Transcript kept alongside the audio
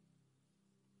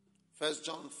First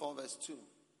John 4 verse 2.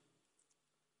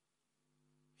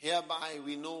 Hereby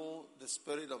we know the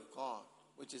Spirit of God,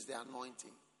 which is the anointing.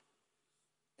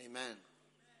 Amen.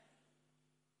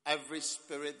 Every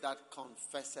spirit that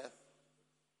confesseth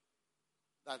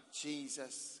that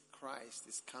Jesus Christ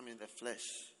is come in the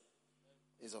flesh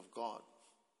is of God.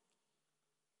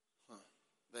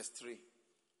 Verse 3.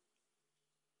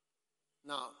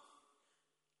 Now,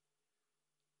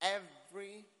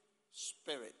 every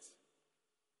spirit,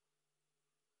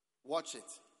 watch it,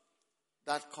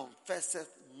 that confesseth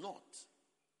not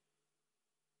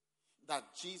that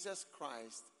Jesus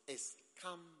Christ is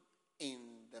come in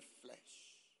the flesh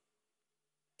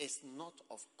is not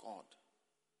of God.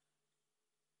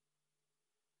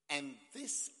 And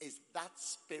this is that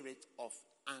spirit of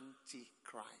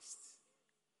Antichrist,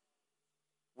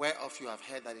 whereof you have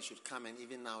heard that it should come, and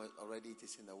even now already it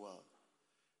is in the world.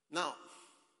 Now,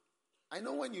 I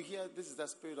know when you hear this is the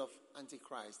spirit of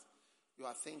Antichrist, you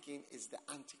are thinking it's the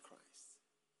Antichrist.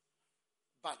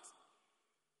 But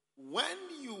when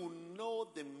you know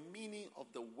the meaning of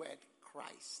the word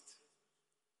Christ,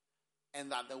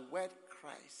 and that the word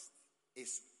Christ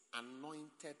is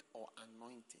anointed or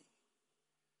anointing,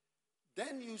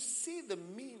 then you see the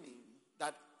meaning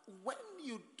that when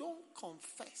you don't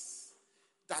confess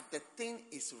that the thing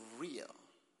is real,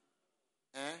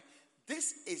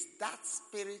 this is that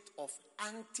spirit of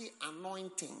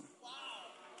anti-anointing. Wow.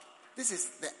 This is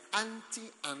the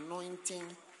anti-anointing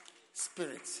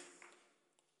spirit.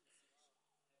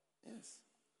 Yes.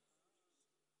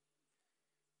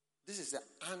 This is the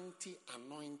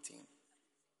anti-anointing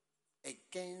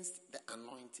against the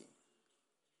anointing.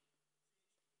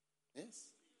 Yes.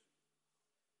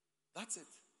 That's it.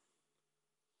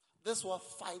 This is what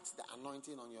fights the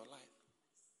anointing on your life.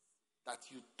 That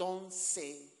you don't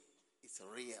say it's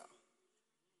real.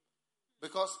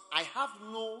 Because I have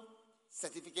no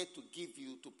certificate to give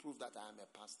you to prove that I am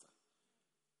a pastor.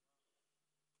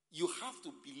 You have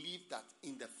to believe that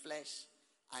in the flesh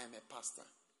I am a pastor.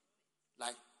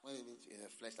 Like when it is in the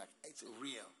flesh, like it's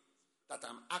real. That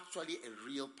I'm actually a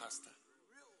real pastor.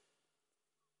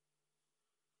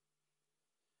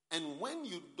 And when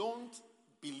you don't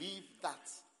believe that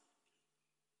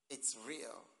it's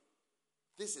real,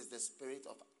 this is the spirit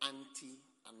of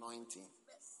anti-anointing.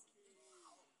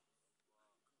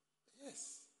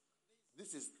 Yes.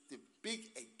 This is the big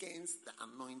against the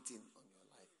anointing on your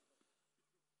life.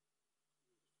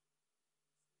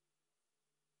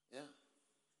 Yeah.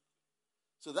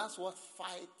 So that's what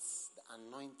fights the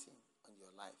anointing on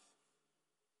your life.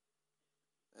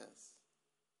 Yes.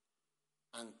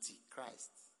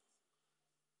 Antichrist.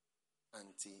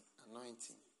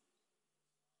 Anti-anointing.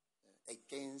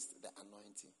 Against the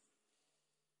anointing.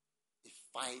 It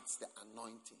fights the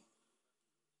anointing.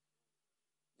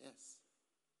 Yes.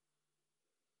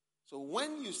 So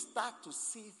when you start to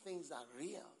see things that are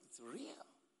real, it's real.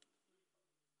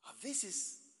 This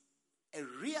is a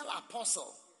real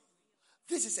apostle.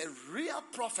 This is a real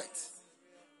prophet.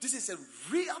 This is a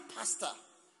real pastor.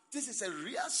 This is a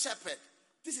real shepherd.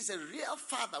 This is a real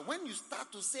father. When you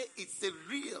start to say it's a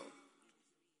real,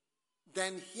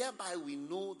 then hereby we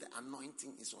know the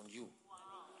anointing is on you.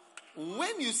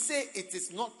 When you say it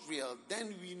is not real,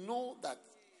 then we know that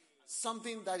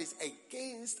something that is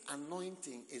against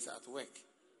anointing is at work.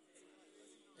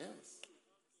 Yes.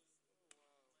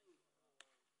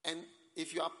 And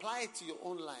if you apply it to your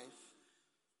own life,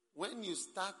 when you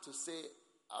start to say,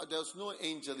 there's no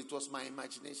angel, it was my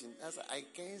imagination, that's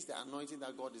against the anointing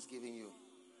that God is giving you.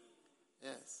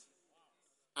 Yes.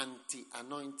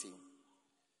 Anti-anointing.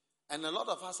 And a lot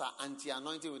of us are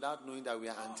anti-anointing without knowing that we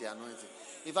are anti-anointing.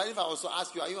 If I also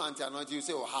ask you, are you anti-anointing? You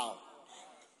say, oh, how?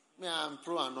 Me, I'm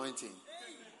pro-anointing.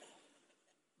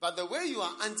 But the way you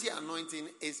are anti-anointing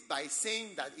is by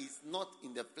saying that it's not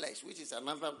in the flesh, which is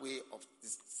another way of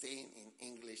saying in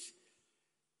English,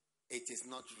 it is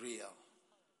not real.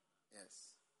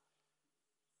 Yes.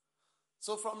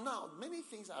 So from now, many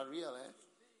things are real.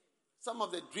 Some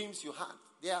of the dreams you had,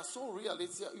 they are so real.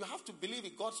 You have to believe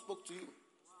it. God spoke to you.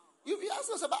 You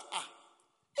ask us about,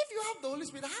 if you have the Holy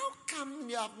Spirit, how come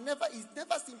he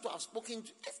never seemed to have spoken to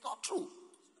you? It's not true.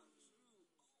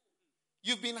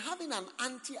 You've been having an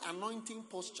anti-anointing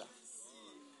posture.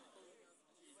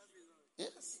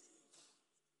 Yes.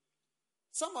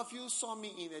 Some of you saw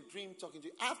me in a dream talking to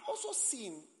you. I've also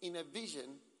seen in a vision,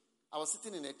 I was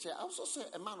sitting in a chair. I also saw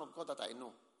a man of God that I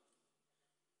know.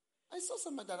 I saw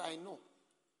somebody that I know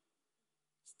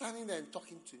standing there and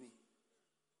talking to me.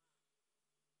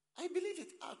 I believe it.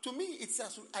 To me, it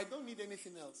says I don't need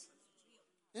anything else.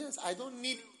 Yes, I don't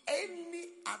need any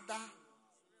other.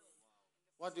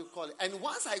 what do you call it? And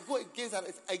once I go against that,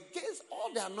 it's against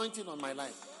all the anointing on my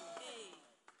life.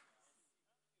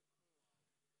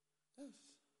 Yes.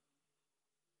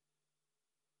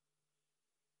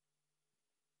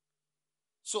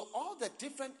 So all the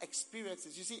different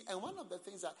experiences, you see, and one of the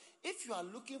things that if you are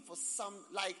looking for some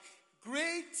like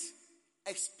great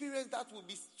experience that will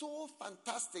be so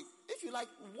fantastic, if you like,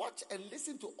 watch and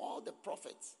listen to all the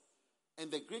prophets and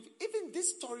the great, even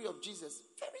this story of Jesus,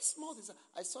 very small.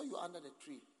 I saw you under the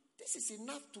tree. This is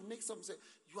enough to make someone say,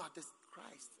 you are the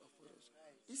Christ of God.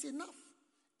 It's enough.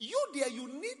 You there, you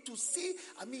need to see.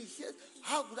 I mean, here,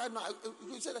 how could I know?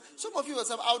 Some of you will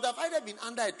say, I would have either been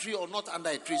under a tree or not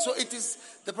under a tree. So it is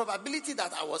the probability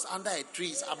that I was under a tree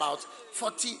is about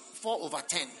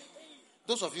 44/10.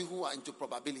 Those of you who are into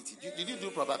probability, did you do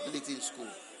probability in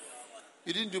school?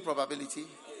 You didn't do probability?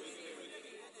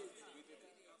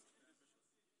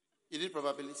 You did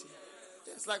probability?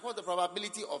 It's like what the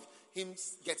probability of him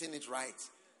getting it right.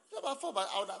 About 4, but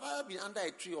I would have either been under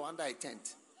a tree or under a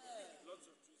tent.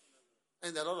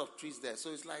 And there are a lot of trees there.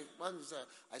 So it's like, once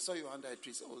I saw you under a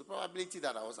tree. So the probability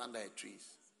that I was under a tree.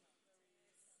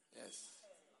 Yes.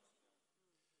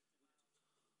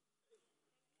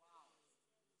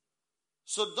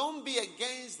 So don't be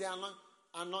against the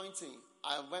anointing.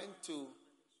 I went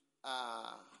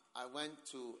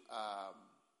to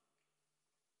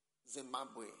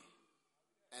Zimbabwe,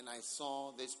 and I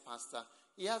saw this pastor.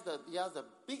 He has the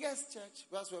biggest church.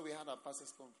 That's where we had our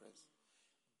pastors' conference.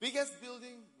 Biggest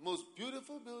building, most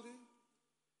beautiful building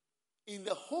in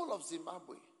the whole of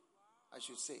Zimbabwe, I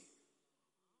should say.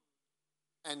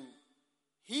 And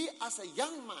he, as a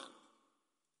young man,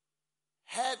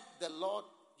 had the Lord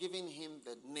giving him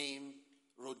the name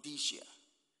Rhodesia.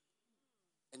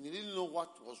 And he didn't know what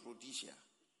was Rhodesia.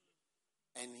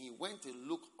 And he went to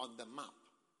look on the map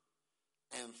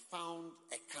and found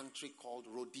a country called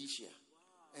Rhodesia.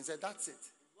 And said, that's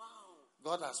it.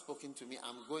 God has spoken to me.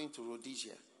 I'm going to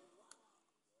Rhodesia.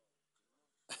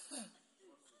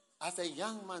 As a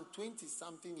young man,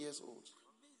 20-something years old.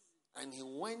 And he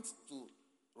went to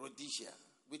Rhodesia,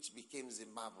 which became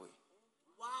Zimbabwe.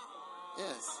 Wow.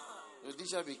 Yes.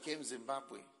 Rhodesia became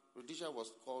Zimbabwe. Rhodesia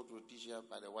was called Rhodesia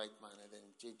by the white man and then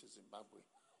changed to Zimbabwe.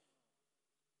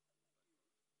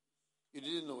 You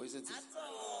didn't know, isn't it?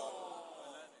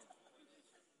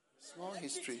 Small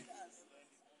history.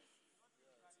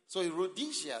 So in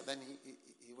Rhodesia, then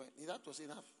he went. That was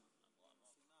enough.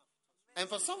 And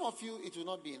for some of you, it will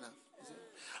not be enough. You say,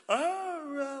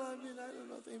 oh, well, I mean, I don't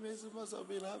know. It must have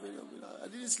been having. I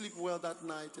didn't sleep well that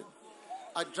night. And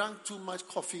I drank too much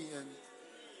coffee. And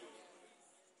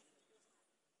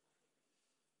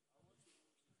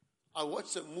I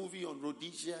watched a movie on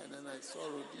Rhodesia, and then I saw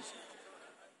Rhodesia.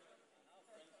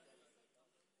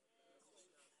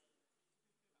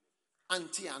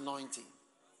 Anti-anointing.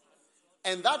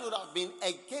 And that would have been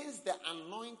against the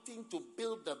anointing to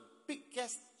build the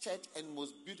biggest church and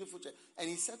most beautiful church. And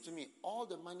he said to me, all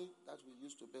the money that we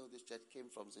used to build this church came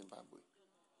from Zimbabwe.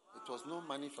 It was no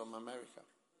money from America.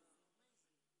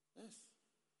 Yes.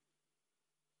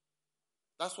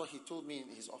 That's what he told me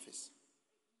in his office.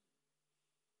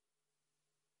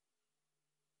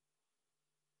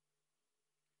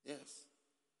 Yes.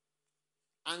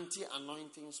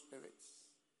 Anti-anointing spirits.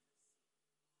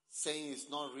 Saying it's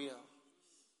not real.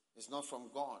 It's not from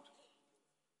God.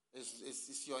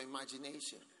 It's your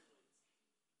imagination.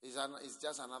 It's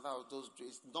just another of those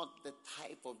dreams. It's not the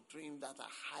type of dream that are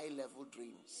high-level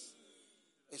dreams.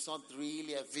 It's not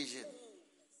really a vision.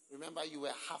 Remember, you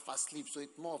were half asleep, so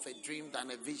it's more of a dream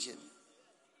than a vision.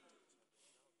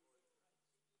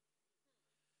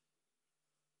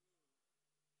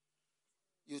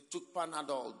 You took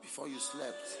Panadol before you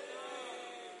slept.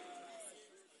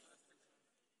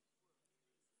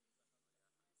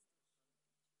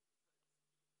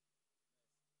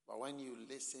 But when you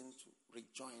listen to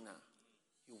Rick Joyner,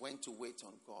 he went to wait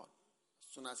on God. As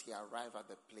soon as he arrived at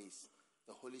the place,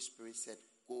 the Holy Spirit said,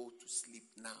 go to sleep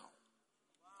now.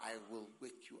 I will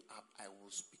wake you up. I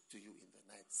will speak to you in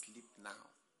the night. Sleep now.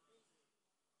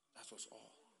 That was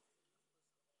all.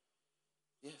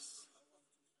 Yes.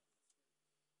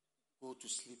 Go to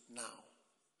sleep now.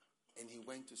 And he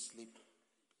went to sleep.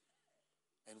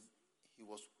 And he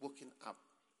was woken up.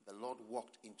 The Lord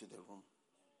walked into the room.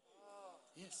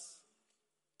 Yes.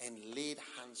 And laid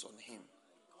hands on him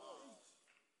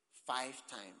 5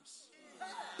 times.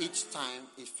 Each time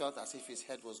it felt as if his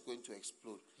head was going to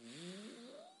explode.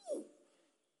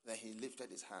 Then he lifted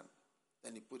his hand.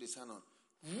 Then he put his hand on.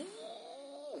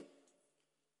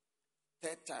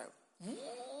 3rd time.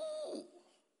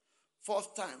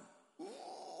 4th time.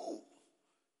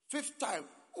 5th time.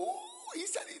 He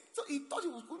said he thought he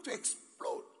was going to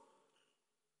explode.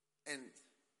 And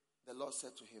the Lord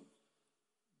said to him,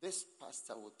 this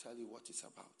pastor will tell you what it's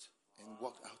about. And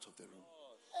walked out of the room.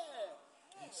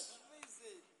 Yes.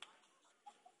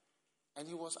 And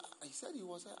he said,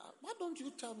 why don't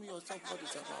you tell me yourself what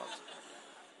it's about?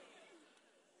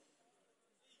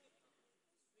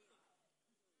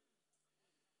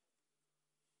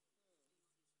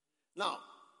 Now,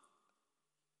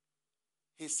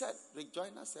 he said, Rick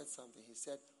Joyner said something. He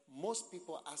said, most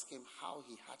people ask him how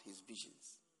he had his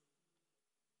visions.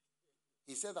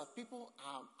 He said that people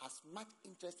are as much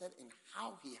interested in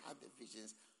how he had the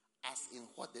visions as in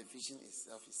what the vision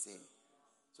itself is saying.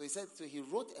 So he said, so he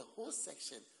wrote a whole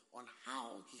section on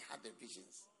how he had the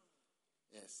visions.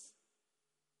 Yes.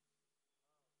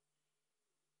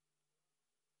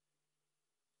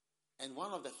 And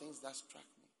one of the things that struck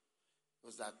me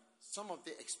was that some of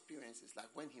the experiences, like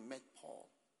when he met Paul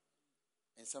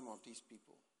and some of these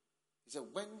people, he said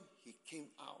when he came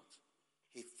out,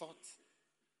 he thought,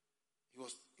 he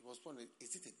was wondering,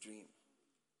 is it a dream?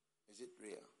 Is it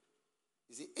real?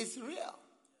 It's real.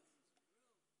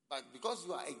 But because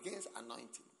you are against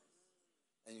anointing,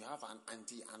 and you have an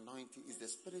anti-anointing, is the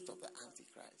spirit of the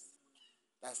Antichrist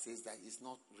that says that it's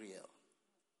not real.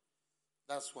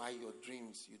 That's why your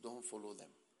dreams, you don't follow them.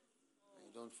 And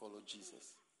you don't follow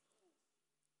Jesus.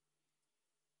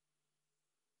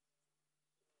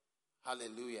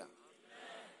 Hallelujah. Amen.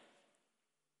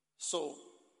 So,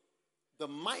 the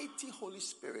mighty Holy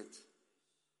Spirit,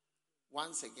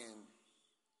 once again,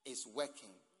 is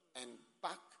working. And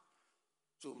back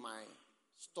to my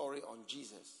story on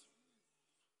Jesus,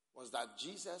 was that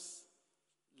Jesus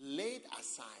laid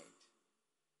aside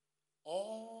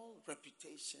all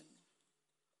reputation,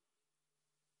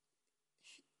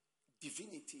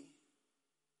 divinity,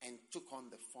 and took on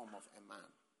the form of a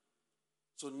man.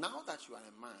 So now that you are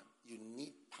a man, you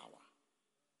need power.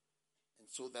 And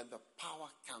so then the power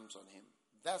comes on him.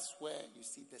 That's where you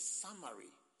see the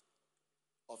summary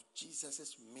of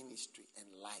Jesus' ministry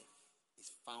and life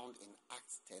is found in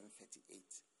Acts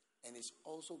 10:38. And it's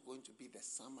also going to be the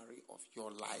summary of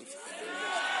your life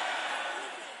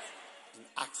in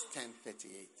Acts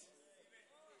 10:38.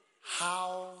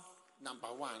 How, number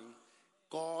one,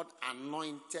 God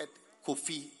anointed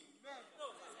Kofi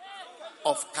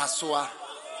of Kasua.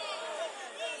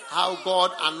 How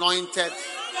God anointed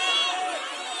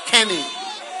Kenny.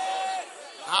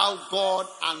 How God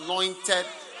anointed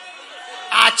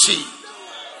Archie.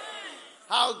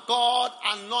 How God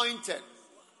anointed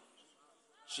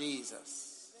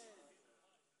Jesus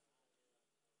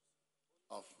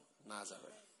of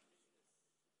Nazareth.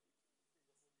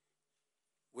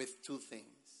 With two things.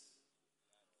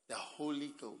 The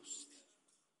Holy Ghost.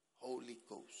 Holy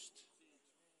Ghost.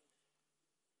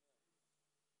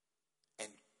 And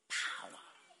power.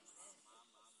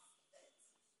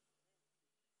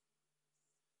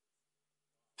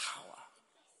 Power.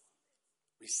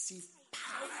 Receive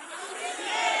power.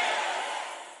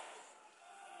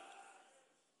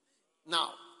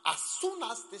 Now, as soon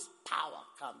as this power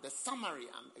comes, the summary,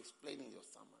 I'm explaining your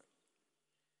summary.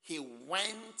 He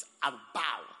went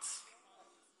about.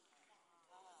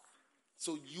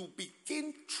 So you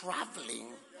begin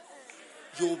traveling.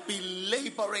 You'll be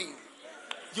laboring.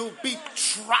 You'll be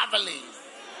traveling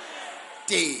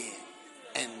day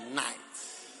and night.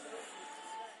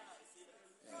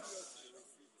 Yes.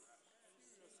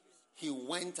 He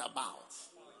went about.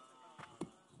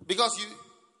 Because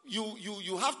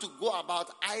you have to go about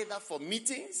either for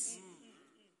meetings,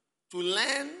 to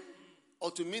learn,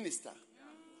 or to minister,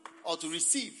 or to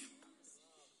receive.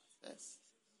 Yes.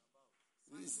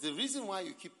 It's the reason why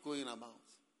you keep going about.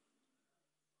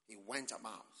 He went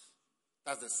about.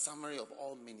 That's the summary of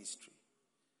all ministry.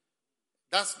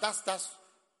 That's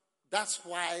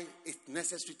why it's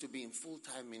necessary to be in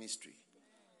full-time ministry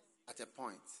at a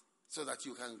point, so that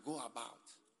you can go about.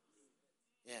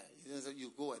 Yeah,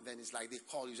 you go and then it's like they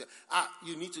call you. Say,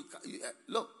 you need to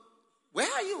look.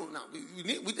 Where are you now?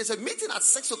 There's a meeting at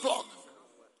 6:00.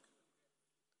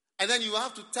 And then you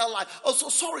have to tell like, oh, so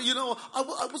sorry, I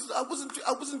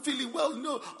wasn't feeling well.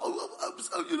 No,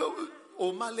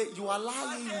 oh Male, you are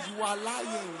lying.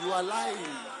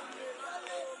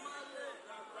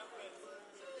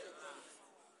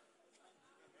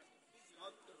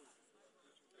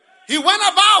 He went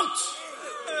about.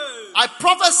 I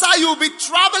prophesy you'll be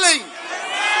traveling.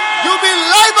 You'll be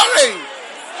laboring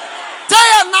day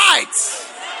and night.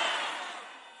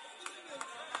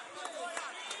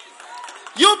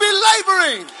 You'll be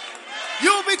laboring.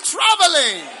 You'll be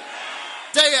traveling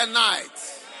day and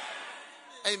night.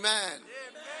 Amen.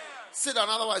 Sit down,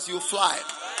 otherwise you'll fly.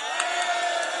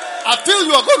 I feel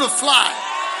you are going to fly.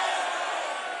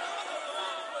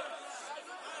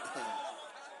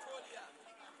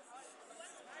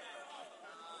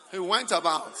 He went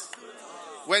about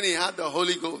when he had the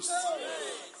Holy Ghost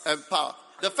and power.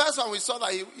 The first one we saw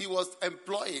that he was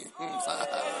employing.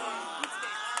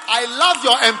 I love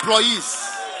your employees.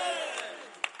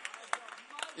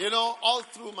 You know, all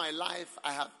through my life,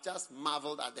 I have just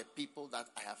marveled at the people that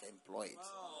I have employed.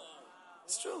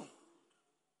 It's true.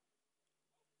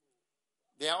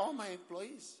 They are all my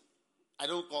employees. I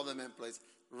don't call them employees.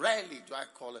 Rarely do I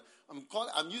call them.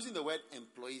 I'm using the word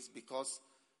employees because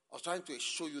I was trying to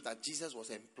show you that Jesus was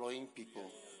employing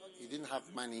people. He didn't have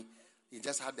money. He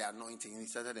just had the anointing. He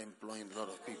started employing a lot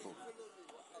of people.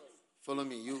 Follow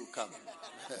me. You come.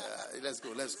 Let's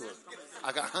go.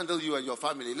 I can handle you and your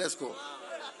family. Let's go.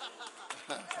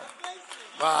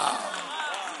 Wow.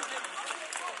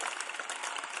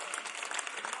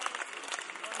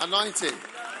 Anointing.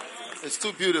 It's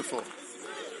too beautiful.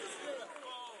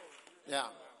 Yeah.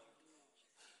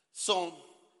 So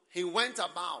he went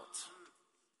about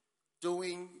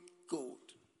doing good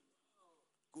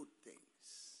things.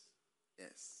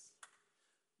 Yes.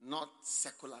 Not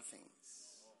secular things.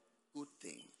 Good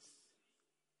things.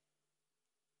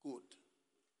 Good.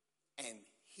 And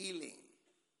healing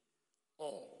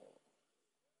all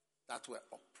that were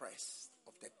oppressed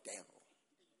of the devil.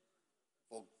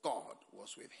 For God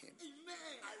was with him.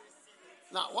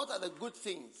 Now, what are the good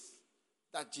things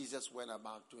that Jesus went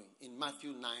about doing? In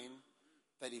Matthew 9,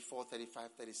 34, 35,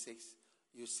 36,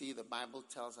 you see the Bible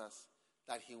tells us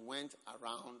that he went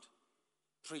around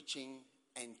preaching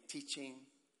and teaching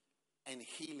and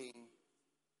healing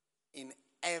in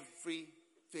every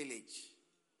village.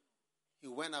 He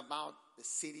went about the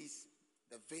cities,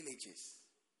 the villages,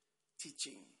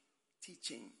 teaching.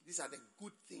 These are the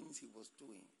good things he was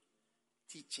doing.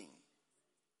 Teaching,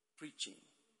 preaching,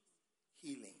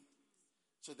 healing.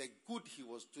 So the good he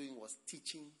was doing was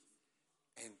teaching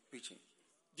and preaching.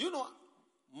 Do you know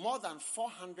more than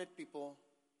 400 people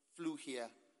flew here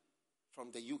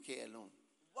from the UK alone?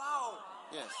 Wow.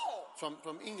 Yes.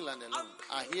 From England alone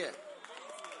are here.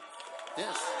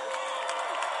 Yes.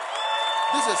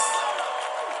 This is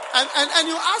and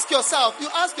you ask yourself,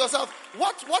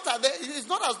 what are they? It's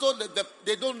not as though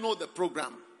they don't know the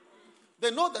program. They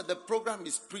know that the program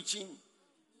is preaching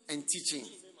and teaching.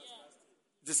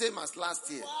 The same as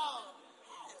last year.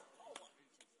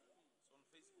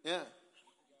 Yeah.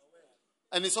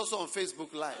 And it's also on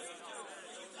Facebook Live.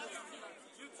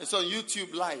 It's on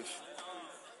YouTube Live.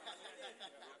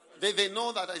 They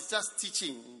know that it's just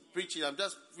teaching, preaching. I'm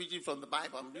just reading from the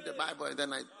Bible. I'm reading the Bible and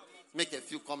then I make a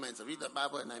few comments. I read the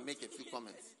Bible and I make a few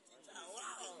comments.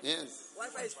 Yes.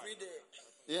 Wi-Fi is free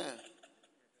there. Yeah.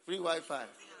 Free Wi-Fi.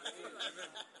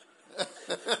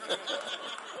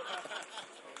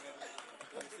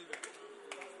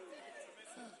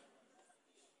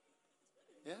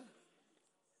 Yeah.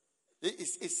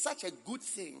 It's such a good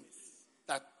thing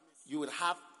that you would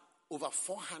have over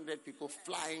 400 people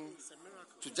flying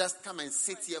to just come and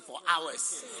sit here for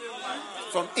hours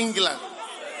from England.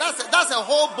 That's a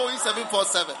whole Boeing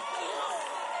 747.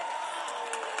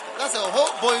 That's a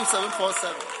whole Boeing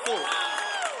 747. Oh.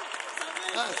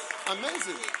 That's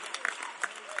amazing.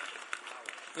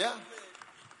 Yeah.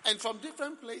 And from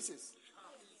different places,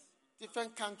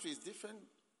 different countries, different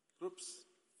groups.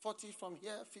 40 from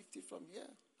here, 50 from here,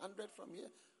 100 from here.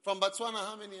 From Botswana,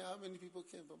 how many people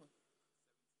came from?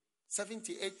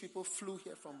 78 people flew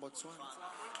here from Botswana.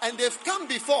 And they've come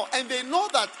before, and they know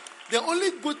that the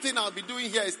only good thing I'll be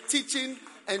doing here is teaching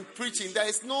and preaching. There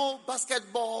is no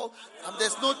basketball, and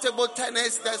there's no table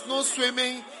tennis, there's no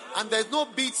swimming, and there's no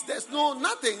beach, there's no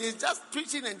nothing. It's just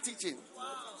preaching and teaching.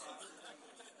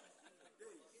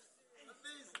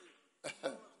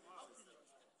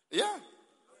 Yeah.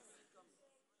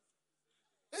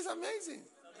 It's amazing.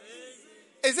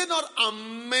 Is it not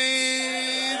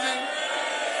amazing?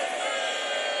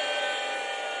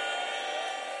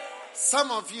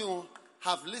 Some of you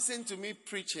have listened to me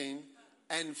preaching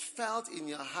and felt in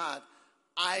your heart,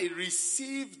 I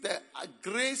received the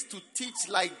grace to teach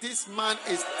like this man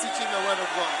is teaching the word of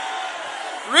God.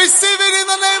 Receive it in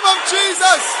the name of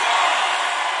Jesus.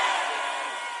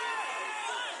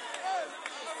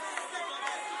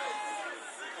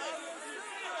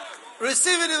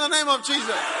 Receive it in the name of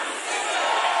Jesus.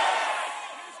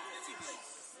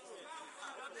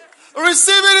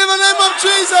 Receive it in the name of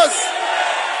Jesus.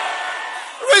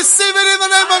 Receive it in the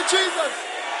name of Jesus.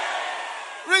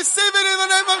 Receive it in the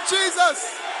name of Jesus.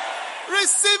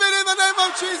 Receive it in the name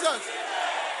of Jesus.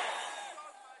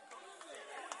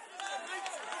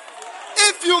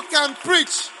 If you can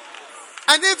preach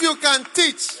and if you can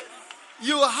teach,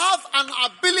 you have an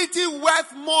ability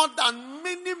worth more than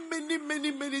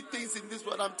many things in this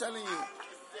world. I'm telling you.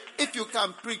 If you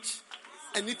can preach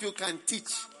and if you can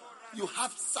teach, you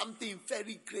have something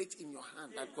very great in your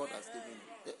hand that God has given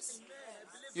you. Yes.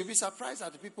 You'll be surprised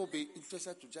that people be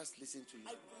interested to just listen to you.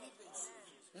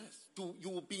 Yes. You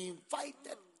will be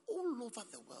invited all over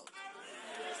the world.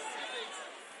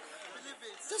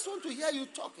 Just want to hear you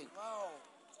talking.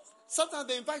 Sometimes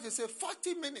they invite you, say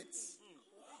 40 minutes,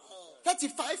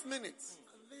 35 minutes.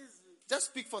 Just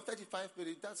speak for 35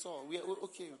 minutes. That's all. We're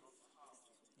okay.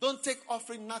 Don't take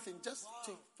offering, nothing. Just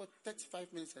take for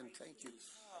 35 minutes and thank you.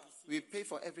 We pay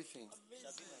for everything.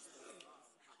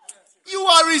 You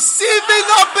are receiving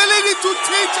the ability to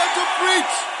teach and to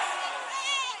preach.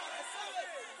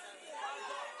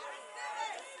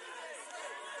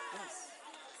 Yes.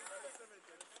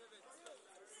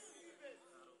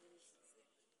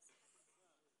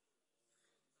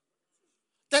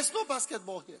 There's no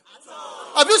basketball here.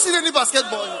 Have you seen any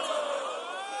basketball here?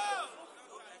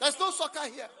 There's no soccer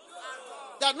here.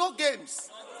 There are no games.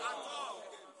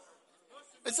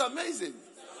 It's amazing.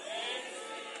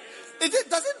 Is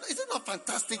it not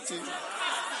fantastic to you?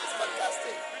 It's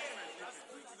fantastic.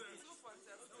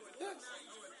 Yes.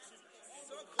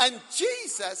 And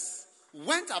Jesus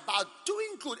went about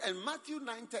doing good, and Matthew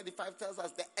 9:35 tells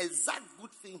us the exact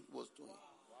good thing he was doing.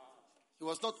 He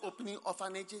was not opening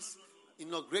orphanages,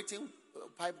 inaugurating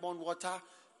pipe-borne water,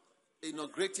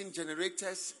 inaugurating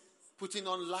generators, putting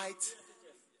on light,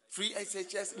 free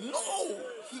SHS. No,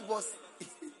 he was.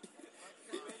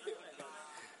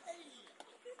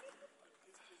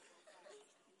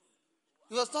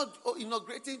 He was not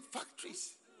inaugurating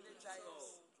factories.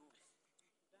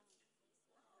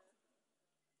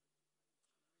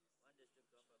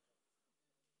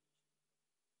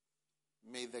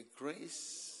 May the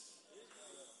grace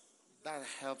that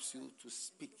helps you to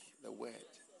speak the word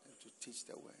and to teach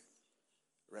the word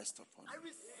rest upon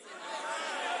you.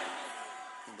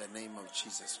 In the name of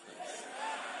Jesus Christ.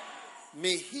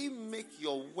 May he make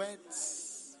your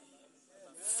words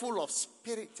full of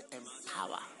spirit and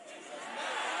power.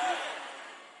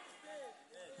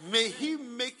 May he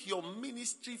make your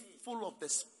ministry full of the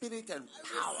spirit and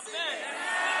power.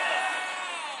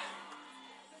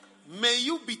 May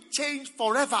you be changed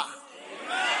forever.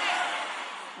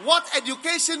 What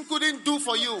education couldn't do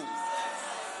for you,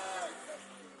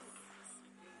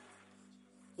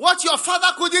 what your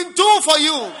father couldn't do for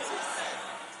you,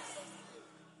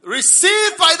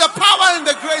 receive by the power and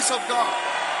the grace of God.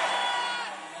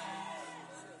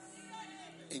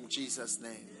 In Jesus'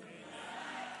 name.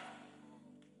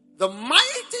 The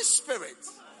mighty Spirit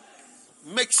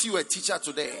makes you a teacher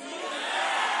today.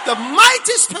 The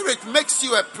mighty Spirit makes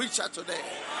you a preacher today.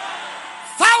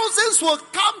 Thousands will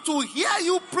come to hear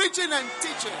you preaching and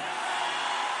teaching.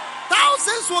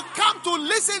 Thousands will come to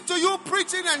listen to you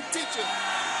preaching and teaching.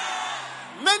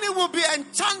 Many will be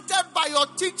enchanted by your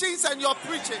teachings and your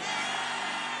preaching.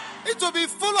 It will be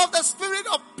full of the spirit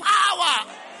of power,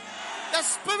 the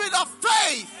spirit of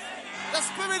faith, the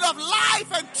spirit of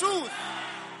life and truth.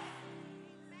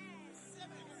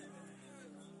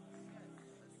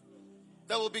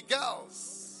 There will be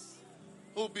girls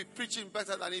who will be preaching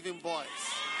better than even boys.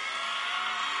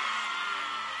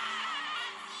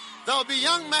 There will be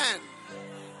young men.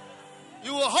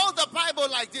 You will hold the Bible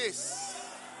like this.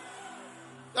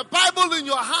 The Bible in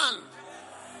your hand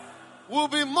will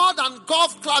be more than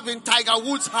golf club in Tiger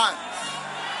Woods' hand.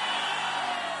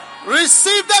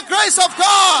 Receive the grace of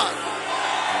God.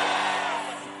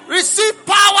 Receive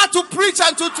power to preach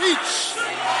and to teach.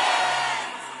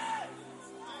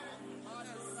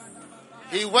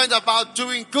 He went about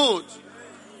doing good.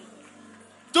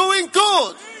 Doing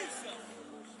good.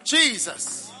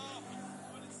 Jesus,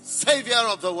 Savior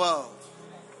of the world.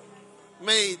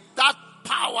 May that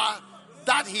power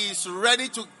that he is ready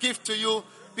to give to you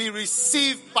be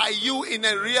received by you in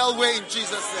a real way in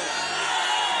Jesus' name.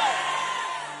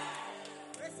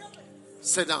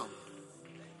 Sit down.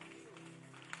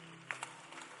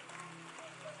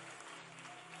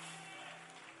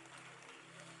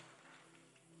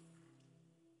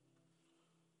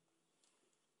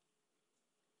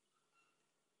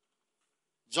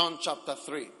 John chapter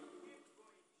 3.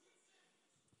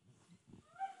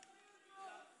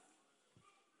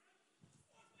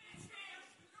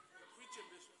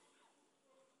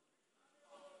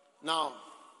 Now,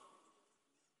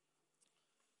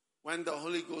 when the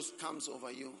Holy Ghost comes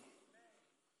over you,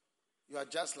 you are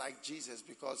just like Jesus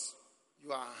because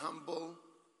you are humble,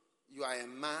 you are a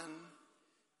man,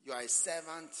 you are a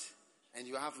servant, and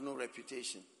you have no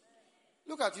reputation.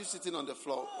 Look at you sitting on the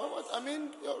floor.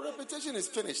 Your reputation is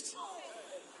finished.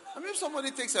 If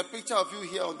somebody takes a picture of you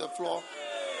here on the floor,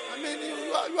 you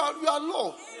are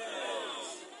low.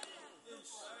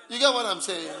 You get what I'm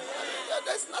saying?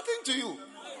 There's nothing to you.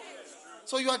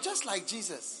 So you are just like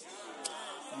Jesus.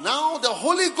 Now the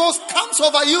Holy Ghost comes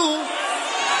over you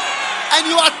and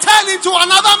you are turned into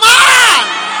another man.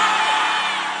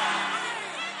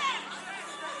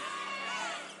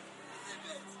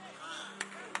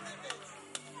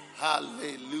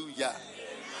 Hallelujah.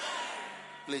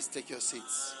 Please take your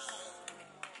seats.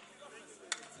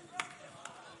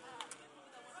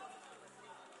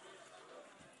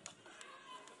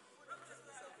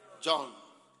 John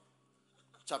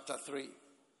chapter 3.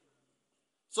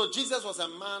 So Jesus was a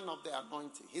man of the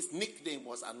anointing. His nickname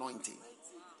was Anointing.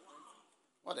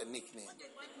 What a nickname.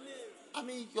 I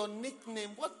mean, your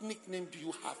nickname, what nickname do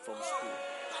you have from school?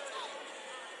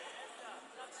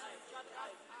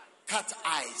 Cat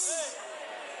Eyes.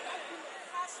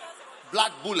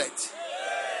 Black Bullet.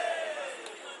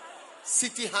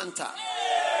 City Hunter.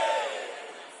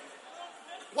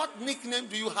 What nickname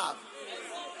do you have?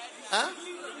 Huh?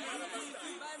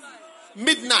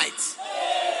 Midnight.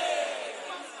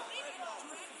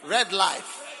 Red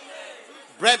Life.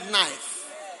 Bread Knife.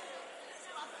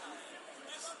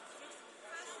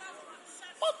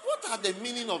 What are the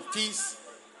meaning of these?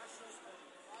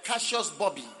 Cassius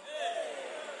Bobby.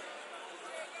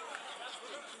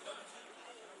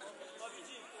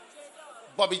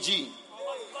 Bobby G.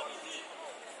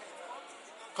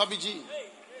 Kobe G.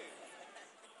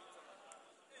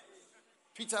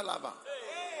 Peter Lava.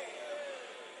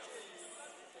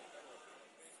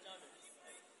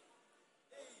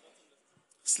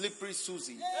 Slippery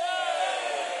Susie.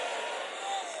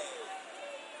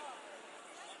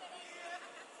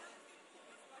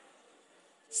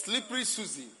 Slippery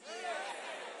Susie.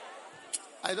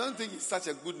 I don't think it's such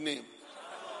a good name.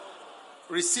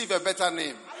 Receive a better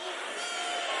name.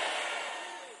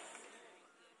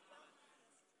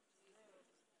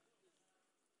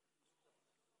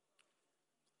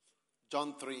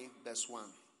 John 3, verse 1.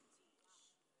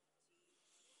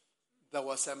 There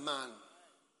was a man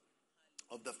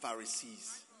of the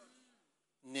Pharisees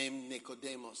named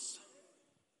Nicodemus.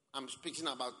 I'm speaking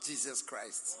about Jesus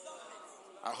Christ.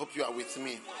 I hope you are with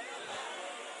me.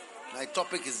 My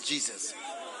topic is Jesus.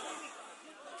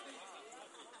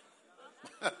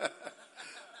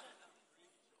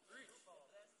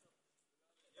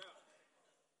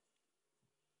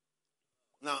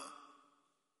 Now,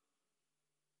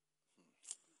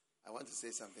 I want to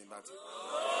say something about it.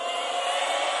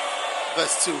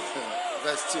 Verse 2.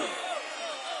 Verse 2.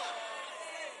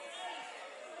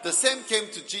 The same came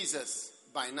to Jesus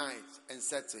by night and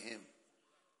said to him,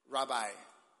 Rabbi,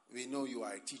 we know you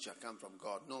are a teacher come from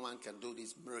God. No one can do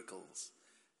these miracles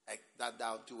that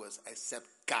thou doest except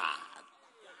God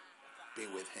be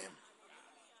with him.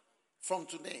 From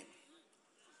today,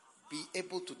 be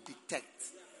able to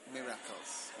detect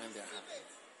miracles when they are happening.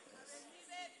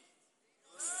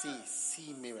 Yes.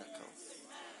 See miracles.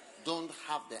 Don't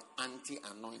have the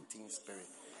anti-anointing spirit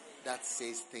that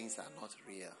says things are not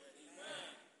real.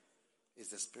 It's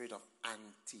the spirit of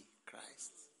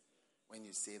anti-Christ. When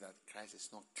you say that Christ is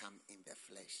not come in the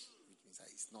flesh, which means that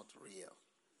it's not real.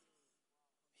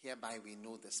 Hereby we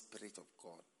know the Spirit of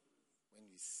God. When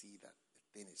you see that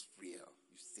the thing is real,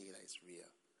 you say that it's real.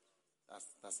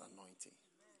 That's anointing.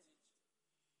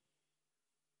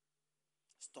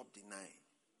 Stop denying.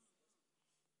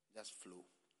 Just flow.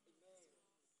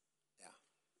 Yeah.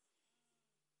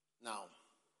 Now,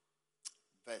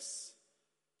 verse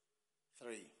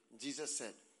 3. Jesus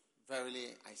said, Verily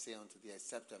I say unto thee,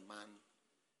 except a man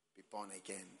be born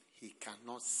again, he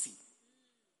cannot see.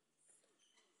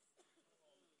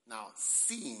 Now,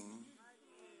 seeing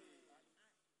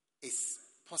is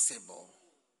possible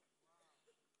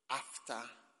after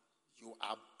you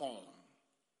are born.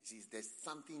 You see, there's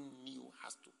something new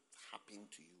has to happen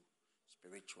to you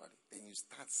spiritually. Then you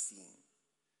start seeing.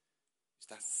 You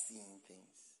start seeing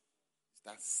things. You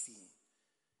start seeing.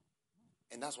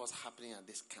 And that's what's happening at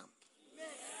this camp.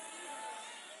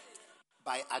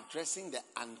 By addressing the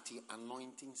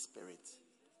anti-anointing spirit,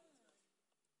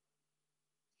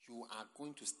 you are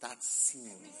going to start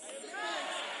seeing.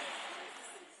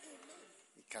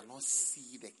 You cannot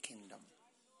see the kingdom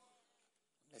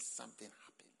unless something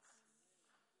happens.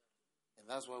 And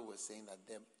that's why we're saying that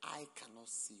the eye cannot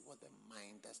see what the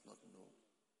mind does not know.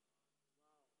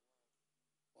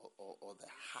 Or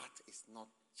the heart is not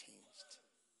changed.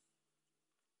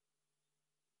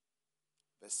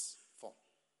 Verse 4.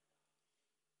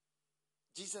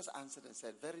 Jesus answered and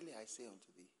said, Verily I say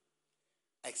unto thee,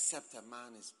 except a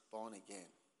man is born again,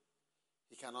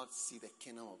 he cannot see the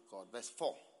kingdom of God. Verse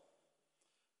 4.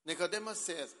 Nicodemus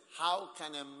says, how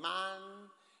can a man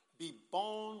be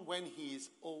born when he is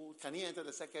old? Can he enter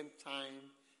the second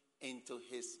time into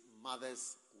his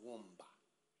mother's womb?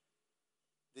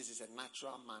 This is a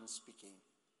natural man speaking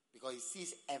because he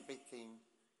sees everything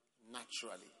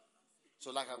naturally.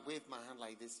 So like I wave my hand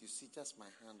like this, you see just my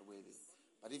hand waving.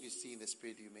 But if you see in the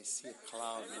spirit, you may see a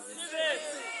cloud moving. Yes.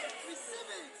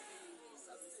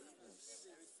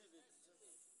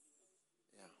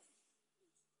 Yeah.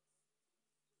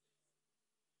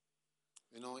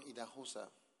 You know, Idahosa,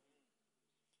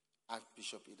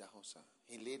 Archbishop Idahosa,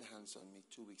 he laid hands on me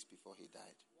 2 weeks before he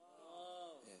died.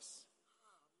 Wow. Yes.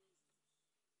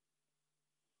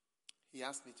 He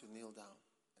asked me to kneel down,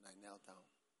 and I knelt down.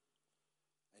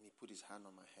 And he put his hand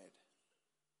on my head.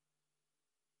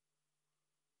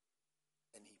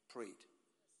 And he prayed.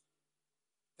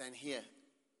 Then here,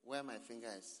 where my finger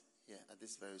is, here, at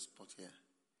this very spot here.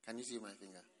 Can you see my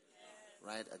finger? Yes.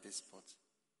 Right at this spot.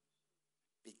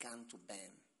 Began to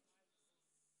burn.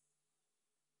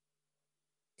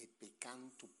 It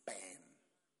began to burn.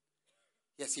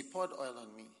 Yes, he poured oil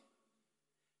on me.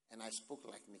 And I spoke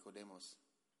like Nicodemus.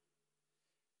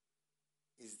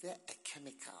 Is there a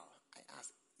chemical? I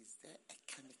asked, is there a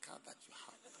chemical that you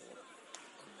have poured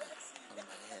on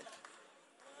my head?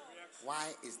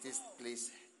 Why is this place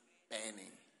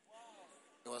burning?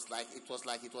 It was like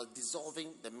it was dissolving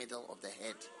the middle of the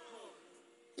head.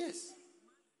 Yes.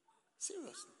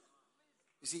 Seriously.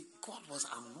 You see, God was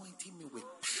anointing me with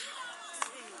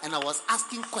power. And I was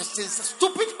asking questions,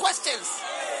 stupid questions.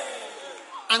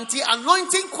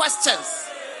 Anti-anointing questions.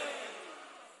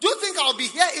 Do you think I'll be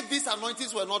here if these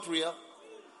anointings were not real?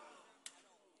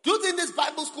 Do you think this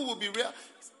Bible school will be real?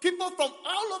 People from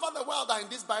all over the world are in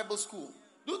this Bible school.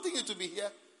 Do you think it will be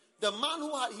here? The man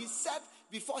he said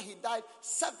before he died,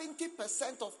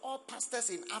 70% of all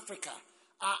pastors in Africa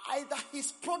are either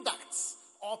his products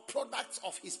or products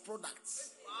of his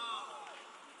products.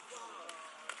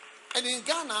 And in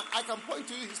Ghana, I can point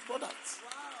to you his products.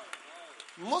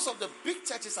 Most of the big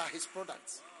churches are his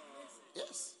products.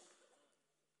 Yes.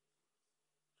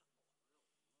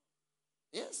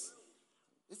 Yes.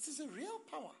 This is a real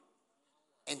power.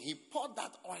 And he poured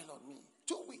that oil on me.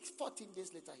 2 weeks, 14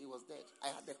 days later, he was dead. I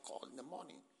had a call in the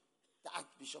morning. The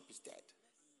Archbishop is dead.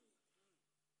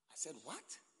 I said,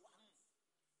 what?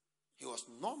 He was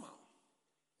normal.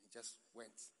 He just went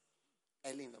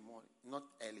early in the morning. Not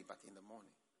early, but in the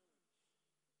morning.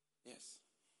 Yes.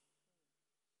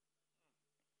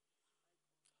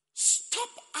 Stop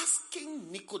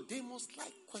asking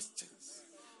Nicodemus-like questions.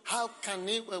 How can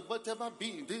it, whatever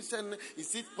be this, and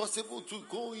is it possible to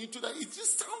go into that? It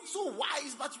just sounds so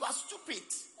wise, but you are stupid.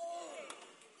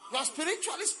 You are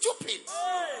spiritually stupid.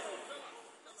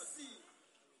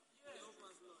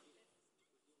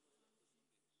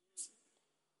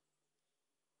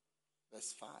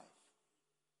 Verse 5.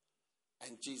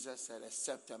 And Jesus said,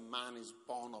 except a man is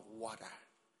born of water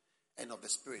and of the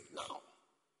Spirit. Now,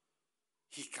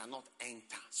 he cannot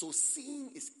enter. So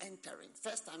seeing is entering.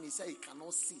 First time he said he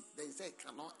cannot see. Then he said he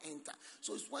cannot enter.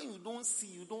 So it's when you don't see,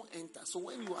 you don't enter. So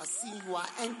when you are seeing, you are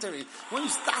entering. When you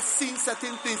start seeing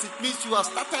certain things, it means you have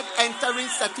started entering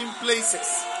certain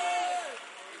places.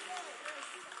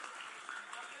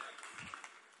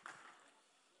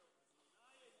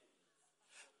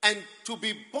 And to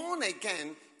be born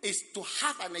again is to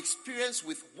have an experience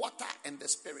with water and the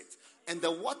Spirit. And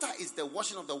the water is the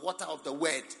washing of the water of the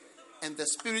Word. And the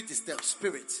Spirit is the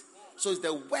Spirit. So it's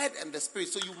the Word and the Spirit.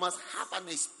 So you must have an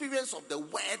experience of the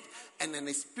Word and an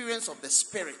experience of the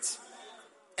Spirit.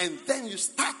 And then you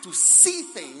start to see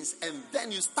things, and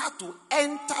then you start to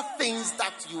enter things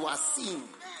that you are seeing.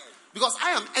 Because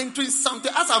I am entering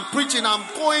something. As I'm preaching, I'm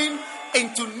going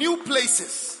into new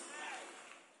places.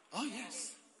 Oh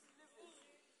yes.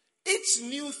 Each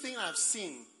new thing I've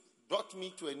seen brought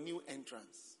me to a new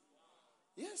entrance.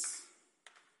 Yes.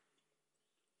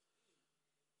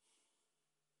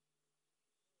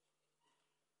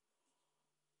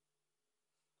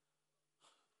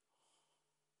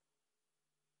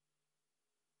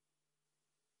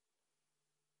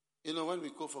 You know, when we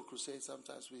go for crusade,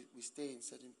 sometimes we stay in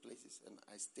certain places. And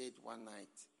I stayed one night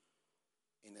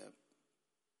in a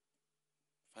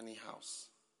funny house.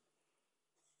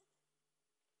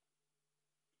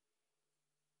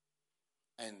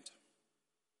 And,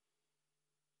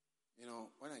 you know,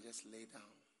 when I just lay down,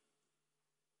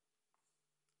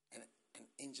 and an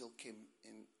angel came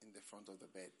in the front of the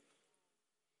bed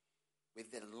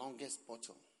with the longest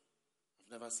bottle.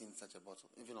 I've never seen such a bottle,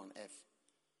 even on earth.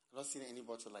 I've not seen any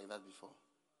bottle like that before.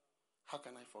 How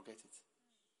can I forget it?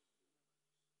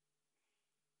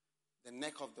 The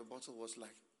neck of the bottle was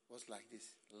like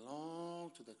this,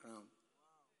 long to the ground.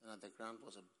 And at the ground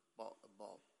was a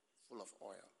bulb full of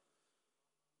oil.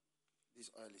 This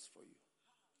oil is for you.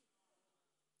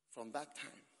 From that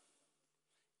time,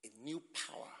 a new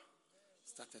power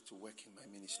started to work in my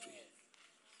ministry.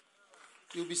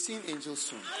 You'll be seeing angels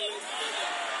soon.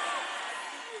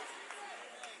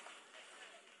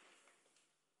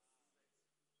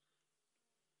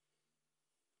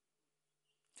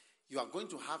 You are going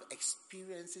to have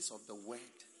experiences of the word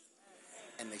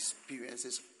and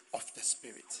experiences of the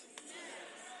spirit.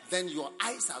 Then your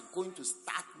eyes are going to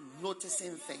start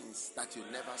noticing things that you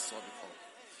never saw before.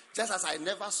 Just as I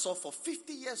never saw for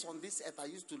 50 years on this earth, I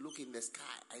used to look in the sky.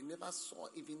 I never saw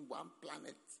even one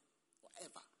planet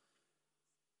forever.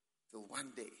 Till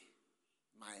one day,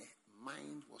 my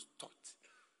mind was taught.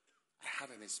 I had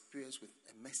an experience with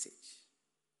a message,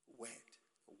 word,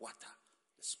 water,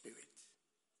 the spirit.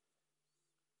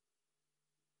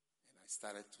 And I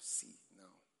started to see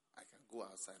now. I can go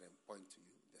outside and point to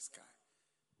you in the sky.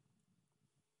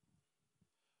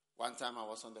 One time I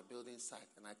was on the building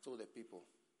site and I told the people,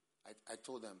 I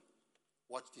told them,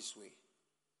 watch this way.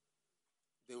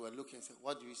 They were looking and said,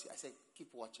 what do you see? I said,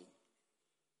 keep watching.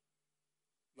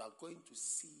 You are going to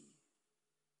see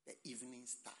the evening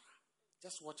star.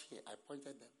 Just watch here. I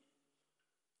pointed them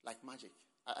like magic.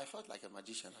 I felt like a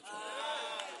magician actually.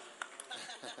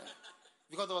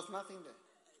 Because there was nothing there.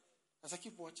 I said,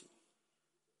 keep watching.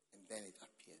 And then it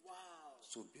appeared. Wow.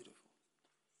 So beautiful.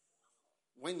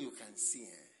 When you can see,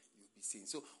 you'll be seeing.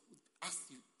 So as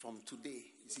you, from today,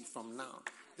 you see, from now,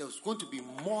 there's going to be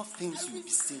more things you'll be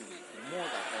seeing. More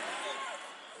than ever.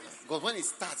 Because when it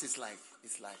starts,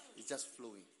 it's just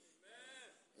flowing.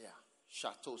 Yeah.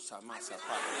 Chateau Samasa.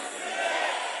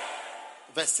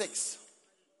 Verse 6.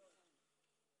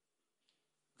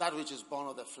 That which is born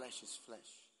of the flesh is flesh.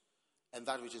 And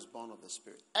that which is born of the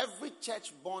spirit. Every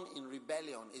church born in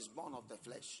rebellion is born of the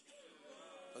flesh.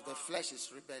 But the flesh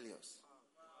is rebellious.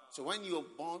 So when you're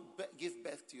born, give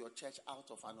birth to your church out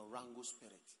of an orango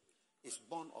spirit, it's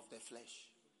born of the flesh.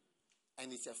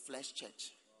 And it's a flesh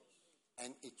church.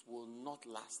 And it will not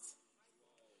last.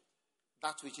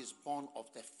 That which is born of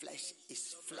the flesh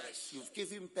is flesh. You've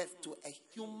given birth to a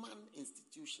human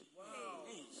institution. Wow.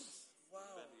 Yes. Wow.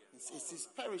 It's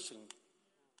perishing.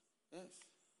 Yes.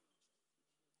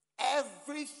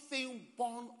 Everything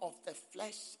born of the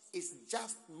flesh is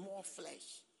just more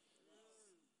flesh.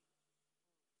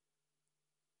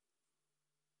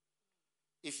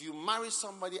 If you marry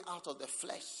somebody out of the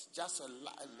flesh, just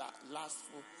a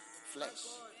lustful flesh,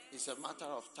 it's a matter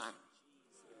of time.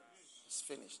 It's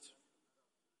finished.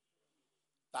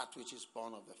 That which is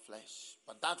born of the flesh.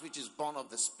 But that which is born of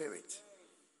the spirit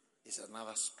is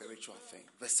another spiritual thing.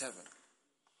 Verse 7.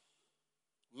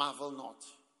 Marvel not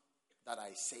that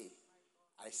I said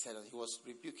that he was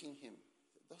rebuking him.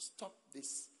 Don't stop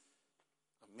this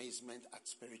amazement at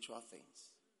spiritual things.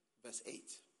 Verse 8.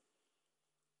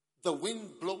 The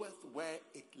wind bloweth where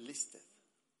it listeth,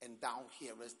 and thou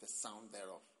hearest the sound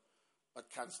thereof, but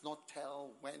canst not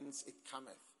tell whence it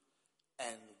cometh,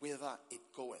 and whither it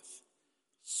goeth.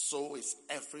 So is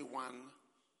everyone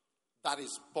that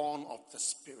is born of the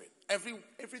Spirit.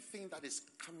 Everything that is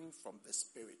coming from the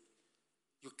Spirit.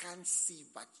 You can't see,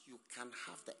 but you can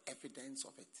have the evidence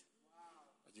of it.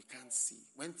 But you can't see.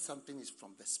 When something is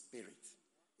from the Spirit,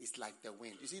 it's like the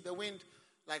wind. You see, the wind,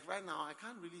 like right now, I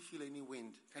can't really feel any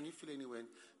wind. Can you feel any wind?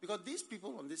 Because these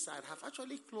people on this side have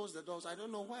actually closed the doors. I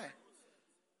don't know why.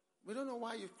 We don't know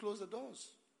why you've closed the doors.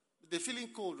 They're feeling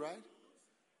cold, right?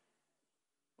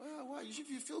 Well, why? If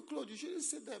you feel cold, you shouldn't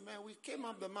sit there, man. We came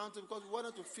up the mountain because we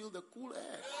wanted to feel the cool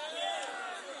air.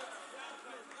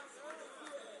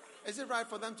 Is it right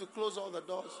for them to close all the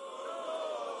doors?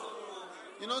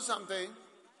 You know something?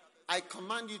 I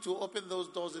command you to open those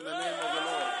doors in the name of the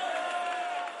Lord.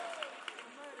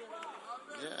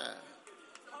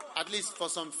 Yeah. At least for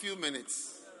some few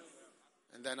minutes.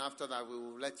 And then after that, we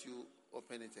will let you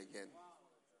open it again.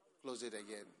 Close it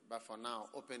again. But for now,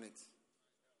 open it.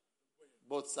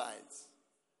 Both sides.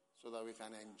 So that we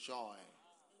can enjoy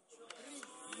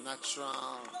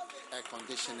natural air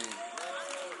conditioning.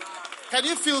 Can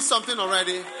you feel something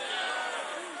already?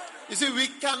 You see, we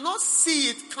cannot see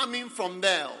it coming from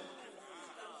there.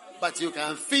 But you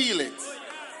can feel it.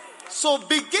 So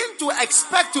begin to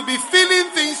expect to be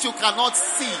feeling things you cannot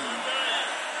see.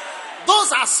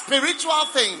 Those are spiritual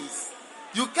things.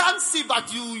 You can't see,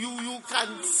 but you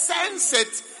can sense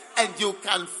it and you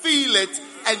can feel it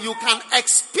and you can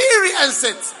experience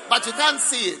it, but you can't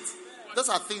see it. Those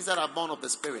are things that are born of the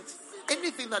Spirit.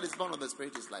 Anything that is born of the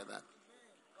Spirit is like that.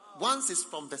 Once it's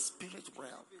from the spirit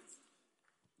realm.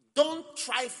 Don't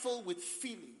trifle with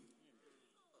feeling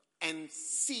and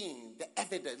seeing the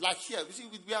evidence. Like here, you see,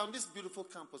 we are on this beautiful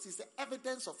campus. It's the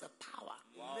evidence of the power.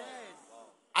 Wow.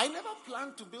 I never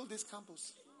planned to build this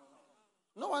campus.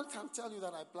 No one can tell you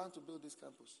that I plan to build this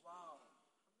campus.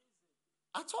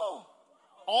 At all.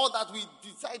 Or that we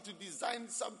decide to design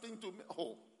something to make.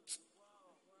 Oh.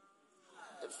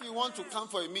 If you want to come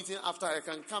for a meeting after, I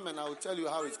can come and I will tell you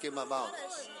how it came about.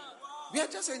 We are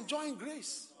just enjoying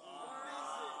grace.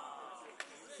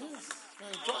 Yes, we are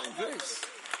enjoying grace.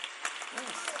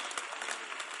 Yes.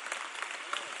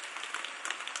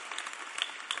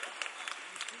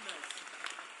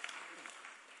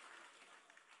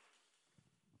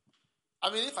 I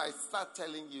mean, if I start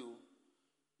telling you,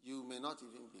 you may not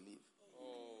even believe.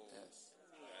 Yes.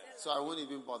 So I won't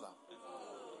even bother.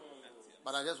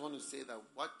 But I just want to say that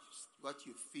what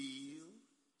you feel,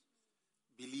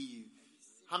 believe.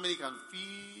 How many can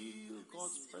feel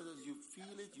God's presence? You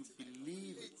feel it, you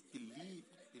believe it, believe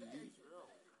it.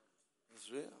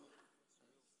 It's real.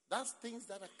 That's things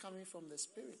that are coming from the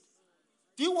Spirit.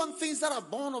 Do you want things that are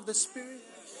born of the Spirit?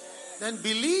 Then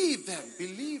believe them.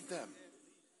 Believe them.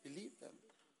 Believe them.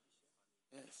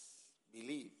 Yes.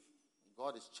 Believe.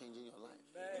 God is changing your life.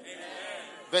 Amen.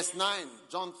 Verse 9.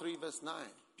 John 3 verse 9.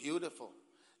 Beautiful.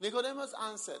 Nicodemus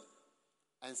answered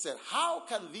and said, how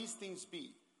can these things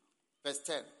be? Verse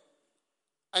 10.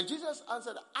 And Jesus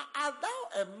answered, art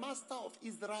thou a master of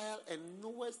Israel and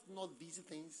knowest not these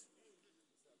things?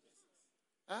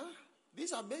 Huh?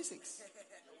 These are basics.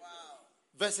 Wow.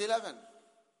 Verse 11.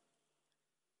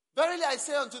 Verily I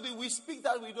say unto thee, we speak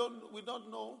that we don't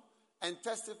know, and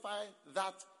testify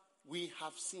that we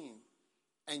have seen,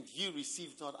 and ye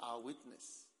receive not our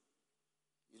witness.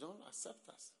 You don't accept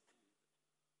us.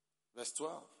 Verse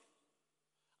 12.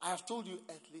 I have told you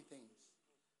earthly things,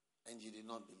 and you did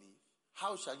not believe.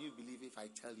 How shall you believe if I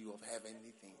tell you of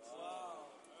heavenly things? Wow.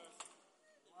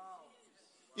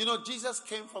 You know, Jesus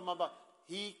came from above.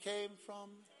 He came from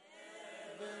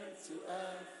heaven to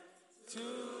earth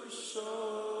to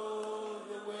show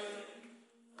the way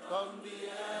from the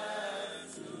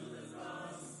earth to the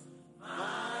cross.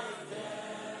 My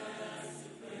death to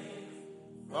bring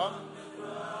from the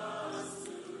cross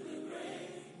to the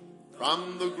grave, from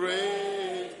the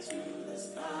grave to the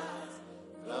stars.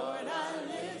 Lord, I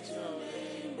lift your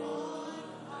name on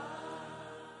high.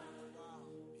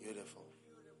 Beautiful.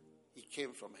 He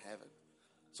came from heaven.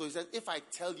 So he said, if I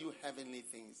tell you heavenly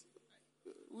things,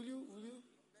 will you?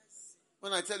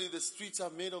 When I tell you the streets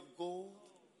are made of gold,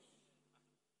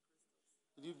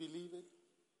 will you believe it?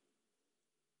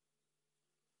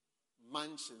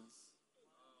 Mansions.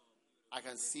 I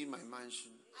can see my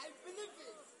mansion. I believe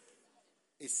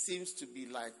it. It seems to be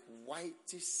like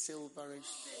whitish,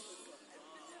 silverish.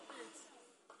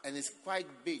 And it's quite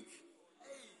big.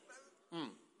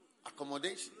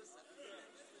 Accommodation.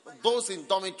 Those in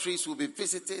dormitories will be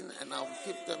visiting, and I'll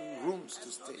give them rooms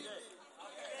to stay.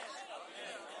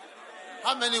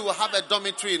 How many will have a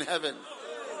dormitory in heaven?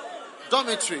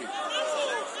 Dormitory.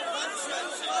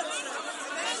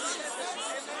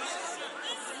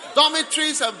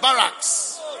 Dormitories and barracks.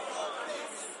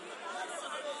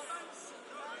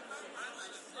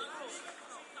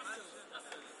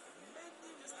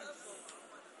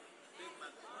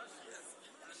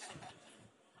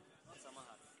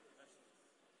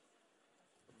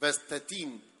 Verse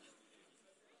 13.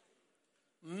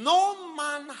 No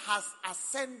man has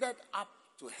ascended up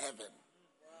to heaven,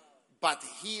 but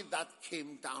he that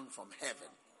came down from heaven,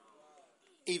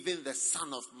 even the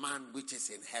Son of Man which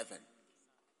is in heaven.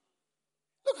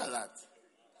 Look at that.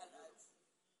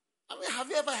 I mean, have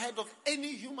you ever heard of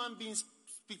any human being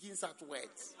speaking such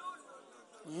words?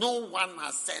 No one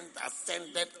has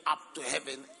ascended up to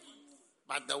heaven,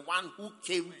 but the one who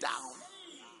came down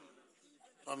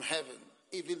from heaven,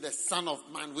 even the Son of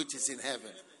Man which is in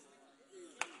heaven.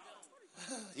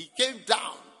 He came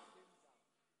down.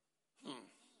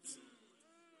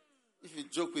 If you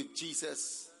joke with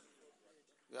Jesus,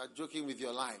 you are joking with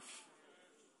your life.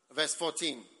 Verse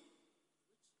 14.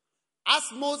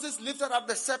 As Moses lifted up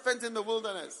the serpent in the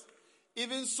wilderness,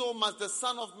 even so must the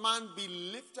Son of Man be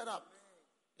lifted up.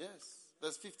 Yes.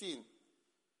 Verse 15.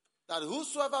 That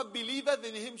whosoever believeth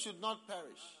in him should not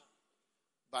perish,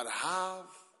 but have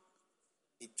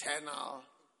eternal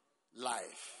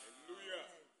life. Hallelujah.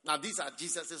 Now these are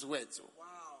Jesus' words.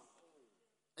 Wow.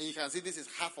 And you can see this is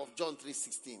half of John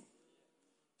 3:16.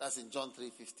 That's in John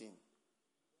 3:15.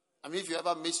 I mean, if you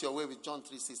ever miss your way with John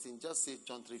 3:16, just say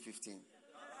John 3:15.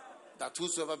 That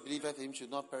whosoever believeth in him should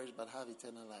not perish but have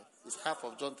eternal life. It's half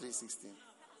of John 3:16.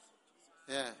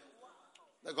 Yeah.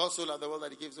 That God so loved the world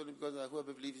that he gave his only because that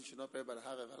whoever believes in should not perish but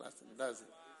have everlasting. That's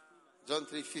it. John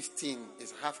 3:15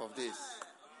 is half of this.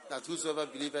 That whosoever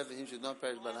believeth in him should not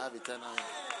perish but have eternal life.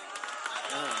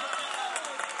 Yeah.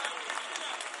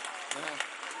 Yeah.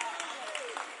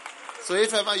 So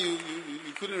if ever you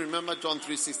couldn't remember John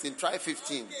 3:16, try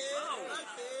 15.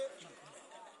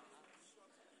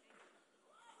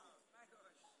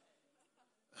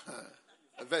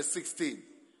 verse 16.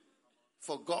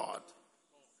 For God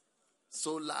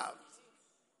so loved.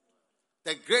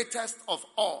 The greatest of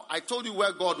all. I told you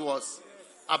where God was.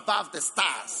 Above the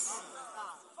stars.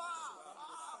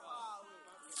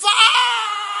 Father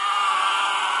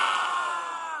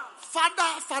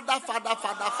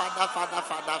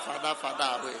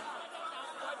away.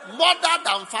 Mother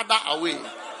than father away.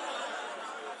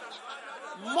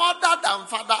 Mother than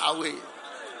father away.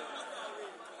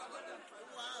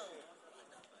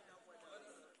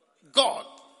 God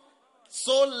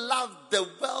so loved the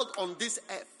world on this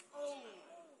earth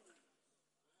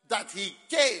that he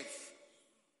gave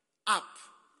up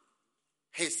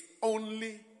his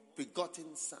only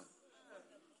begotten son.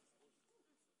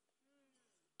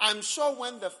 I'm sure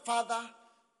when the Father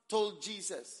told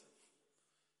Jesus,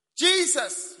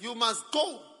 Jesus, you must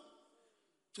go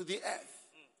to the earth,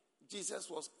 Jesus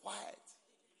was quiet,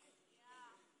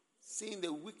 seeing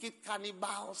the wicked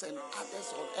cannibals and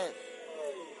others on earth.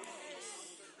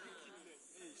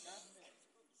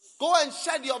 Go and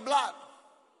shed your blood.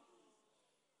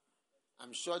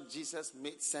 I'm sure Jesus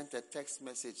sent a text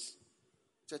message.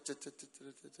 Do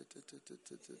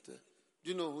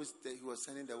you know who he was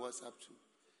sending the WhatsApp to?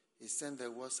 He sent the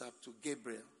WhatsApp to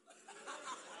Gabriel.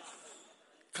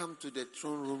 Come to the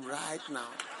throne room right now.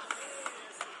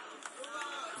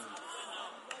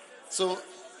 So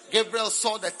Gabriel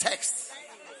saw the text.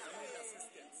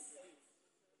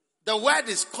 The word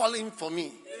is calling for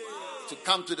me to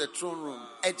come to the throne room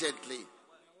urgently.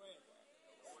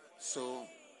 So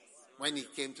when he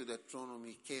came to the throne room,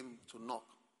 he came to knock.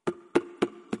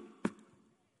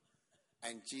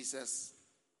 And Jesus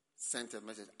sent a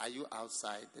message, are you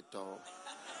outside the door?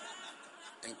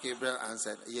 And Gabriel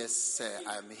answered, yes, sir,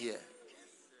 I am here.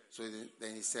 So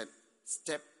then he said,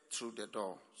 step through the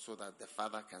door so that the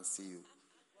Father can see you.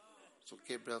 So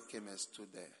Gabriel came and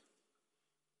stood there.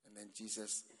 And then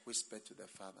Jesus whispered to the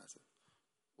Father, said,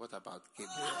 what about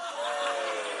Gabriel?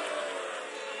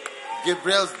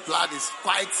 Gabriel's blood is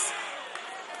quite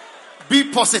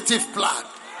B positive blood.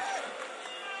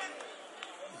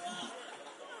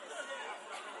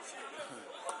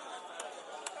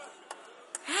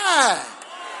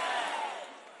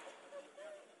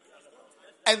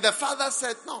 And the Father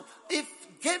said, no, if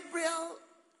Gabriel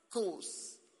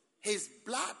goes, his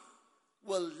blood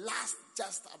will last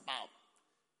just about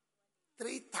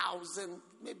 3,000,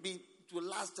 maybe it will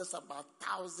last just about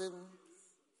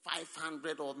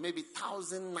 1,500 or maybe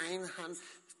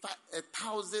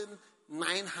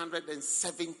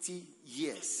 1,970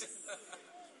 years.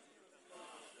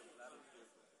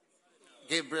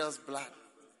 Gabriel's blood,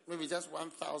 maybe just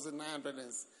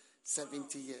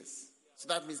 1,970 years. So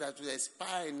that means that it will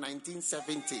expire in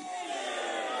 1970.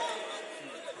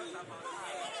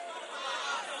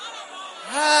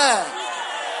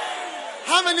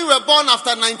 How many were born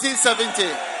after 1970?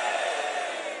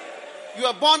 You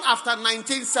were born after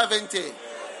 1970.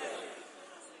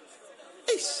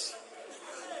 Ish.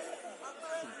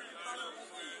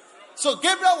 So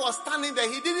Gabriel was standing there.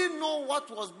 He didn't know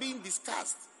what was being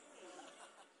discussed.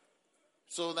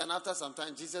 So then after some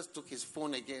time, Jesus took his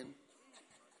phone again.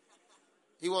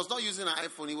 He was not using an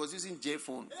iPhone. He was using J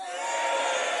phone.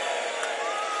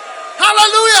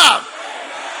 Hallelujah!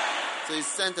 So he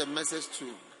sent a message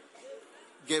to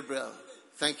Gabriel.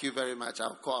 Thank you very much.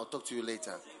 I'll talk to you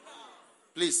later.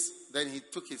 Please. Then he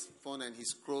took his phone and he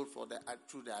scrolled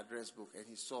through the address book and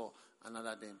he saw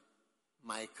another name,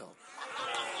 Michael.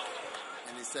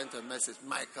 And he sent a message,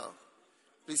 Michael,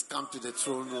 please come to the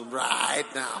throne room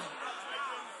right now.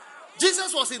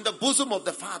 Jesus was in the bosom of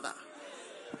the Father.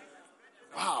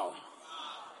 Wow.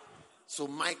 So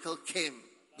Michael came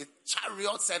with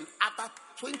chariots and other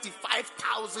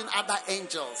 25,000 other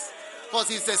angels. Because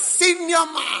he's a senior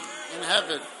man in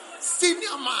heaven.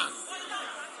 Senior man.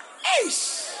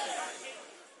 Eish.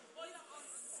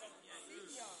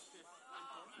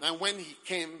 And when he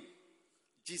came,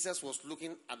 Jesus was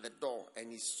looking at the door and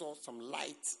he saw some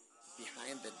light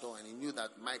behind the door and he knew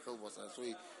that Michael was there. So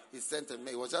he sent him.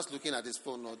 He was just looking at his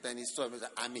phone. Then he saw him and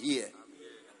said, I'm here.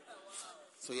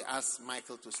 So he asked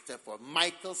Michael to step forward.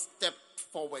 Michael stepped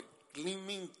forward,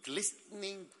 gleaming,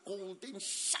 glistening, golden,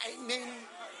 shining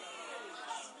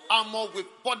armor with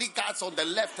bodyguards on the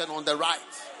left and on the right.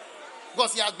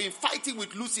 Because he had been fighting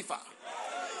with Lucifer.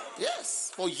 Yes,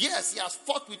 for years he has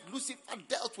fought with Lucifer,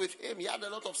 dealt with him. He had a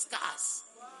lot of scars.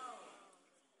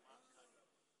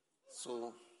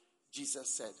 So Jesus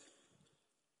said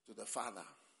to the Father,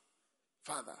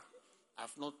 Father,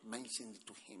 I've not mentioned it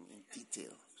to him in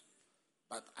detail.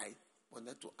 But I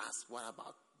wanted to ask, what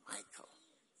about Michael?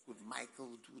 Would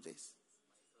Michael do this?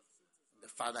 The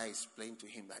Father explained to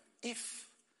him that if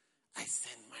I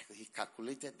sent Michael. He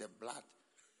calculated the blood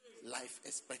life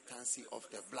expectancy of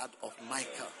the blood of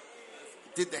Michael.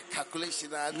 He did the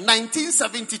calculation.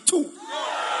 1972.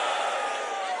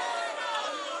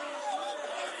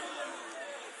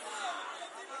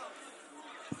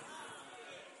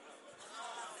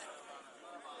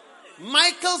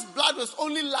 Michael's blood was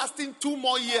only lasting 2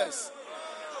 more years.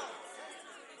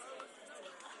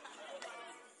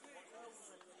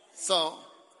 So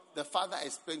the father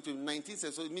explained to him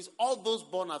 1972. So it means all those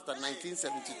born after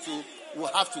 1972 will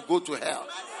have to go to hell.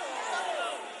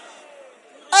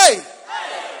 Hey!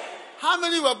 How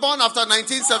many were born after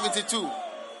 1972?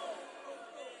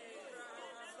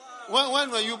 When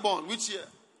were you born? Which year?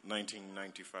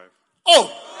 1995.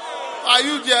 Oh! Are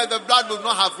you there? The blood will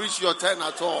not have reached your turn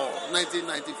at all.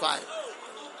 1995.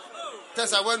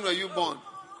 Tessa, when were you born?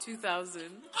 2000.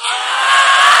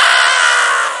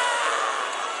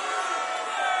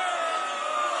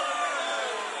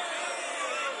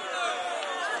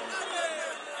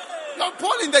 You're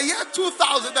born in the year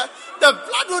 2000. The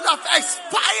blood would have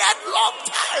expired long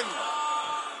time.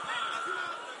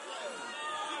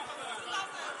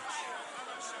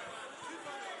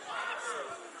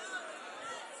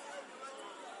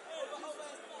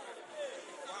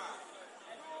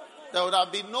 There would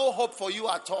have been no hope for you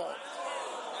at all.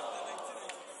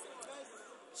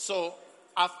 So,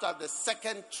 after the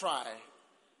second try,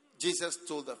 Jesus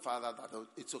told the father that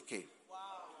it's okay.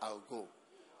 I'll go.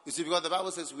 You see, because the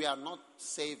Bible says we are not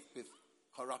saved with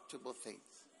corruptible things,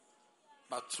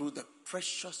 but through the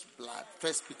precious blood.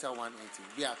 1 Peter 1:18.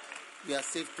 We are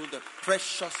saved through the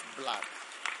precious blood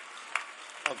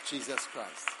of Jesus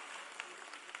Christ.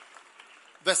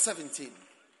 Verse 17.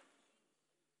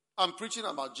 I'm preaching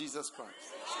about Jesus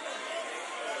Christ.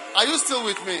 Are you still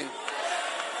with me?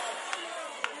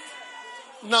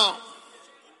 Now,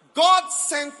 God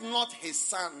sent not his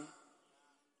son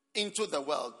into the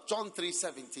world, John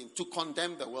 3:17, to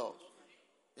condemn the world.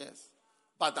 Yes.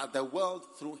 But that the world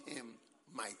through him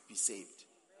might be saved.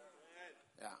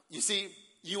 Yeah. You see,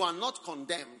 you are not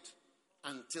condemned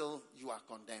until you are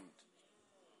condemned.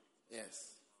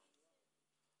 Yes.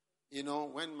 You know,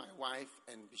 when my wife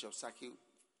and Bishop Saki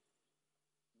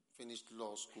finished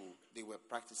law school, they were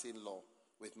practicing law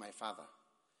with my father.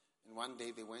 And one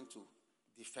day they went to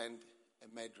defend a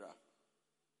murderer.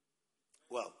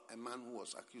 Well, a man who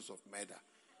was accused of murder.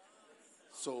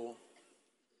 So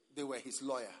they were his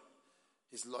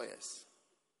lawyers.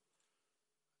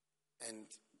 And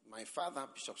my father,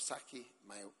 Bishop Saki,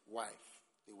 my wife,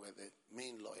 they were the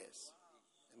main lawyers.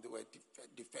 And they were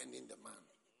defending the man.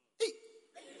 Hey!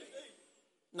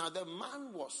 Now the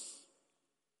man was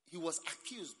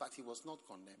accused, but he was not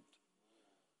condemned.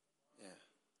 Yeah.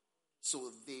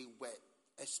 So they were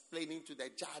explaining to the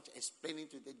judge, explaining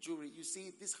to the jury, you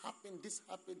see, this happened.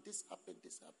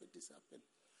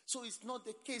 So it's not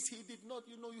the case. He did not,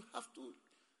 you have to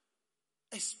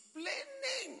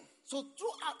explaining. So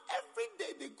throughout every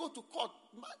day they go to court,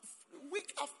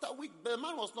 week after week, the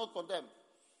man was not condemned.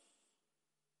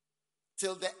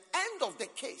 Till the end of the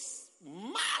case,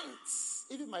 months,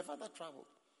 even my father traveled.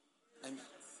 And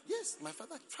yes, my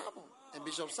father traveled. And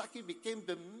Bishop Saki became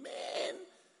the main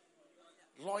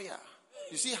lawyer.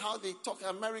 You see how they talk in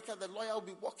America, the lawyer will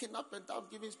be walking up and down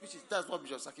giving speeches. That's what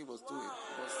Bishop Saki was doing.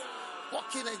 He was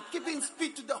walking and giving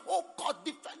speech to the whole court,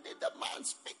 defending the man,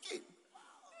 speaking.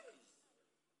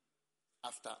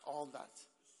 After all that,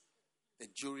 the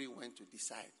jury went to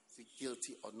decide, is he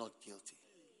guilty or not guilty?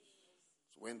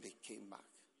 So when they came back,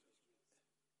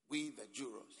 we, the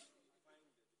jurors,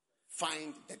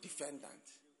 find the defendant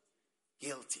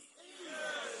guilty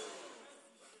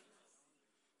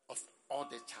of all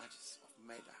the charges of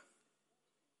murder.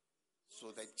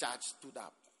 So the judge stood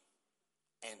up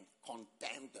and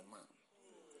condemned the man,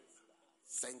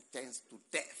 sentenced to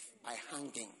death by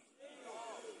hanging.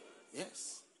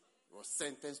 Yes, he was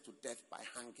sentenced to death by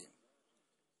hanging.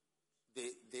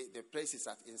 The place is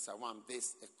in Sawam.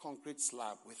 There's a concrete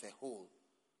slab with a hole,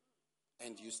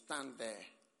 and you stand there,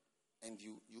 and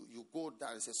you go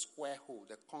down. It's a square hole.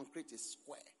 The concrete is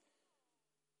square,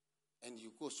 and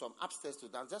you go from upstairs to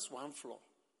down, just one floor.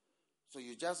 So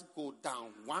you just go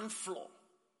down one floor,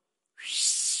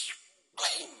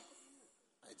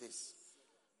 like this.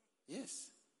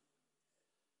 Yes.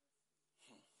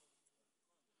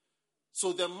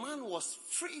 So the man was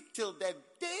free till the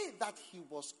day that he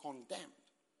was condemned.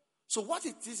 So what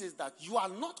it is that you are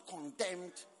not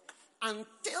condemned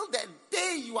until the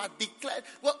day you are declared.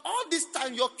 Well, all this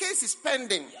time your case is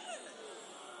pending.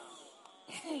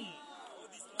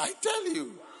 I tell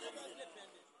you.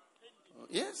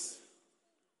 Yes.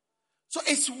 So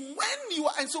it's when you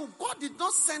are, and so God did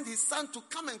not send his son to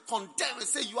come and condemn and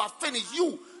say, you are finished.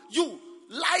 You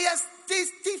liars,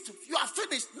 thieves, you are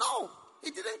finished. No,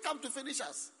 he didn't come to finish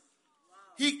us.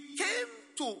 He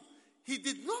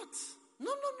did not.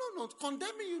 No,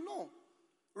 condemning you, no.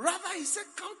 Rather, he said,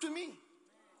 come to me.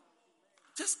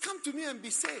 Just come to me and be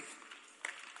saved.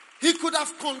 He could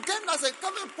have condemned us and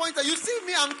come and point out, you see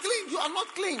me, I'm clean. You are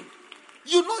not clean.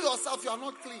 You know yourself, you are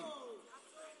not clean.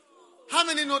 How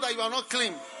many know that you are not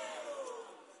clean?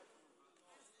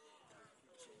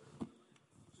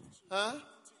 Huh?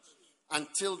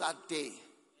 Until that day.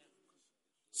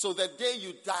 So the day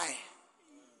you die,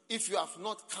 if you have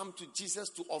not come to Jesus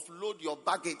to offload your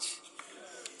baggage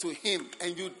to him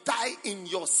and you die in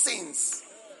your sins,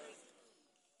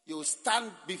 you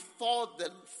stand before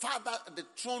the Father at the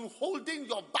throne holding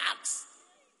your bags.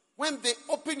 When they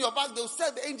open your bag, they'll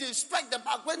say the angel inspect the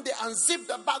bag. When they unzip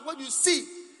the bag, what you see?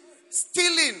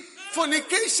 Stealing,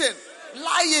 fornication,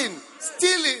 lying,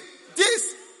 stealing,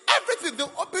 this, everything.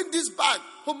 They'll open this bag.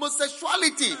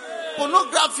 Homosexuality,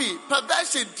 pornography,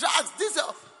 perversion, drugs. These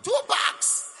are 2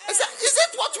 bags. I said, is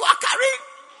it what you are carrying?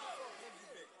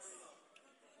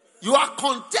 You are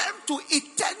condemned to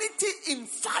eternity in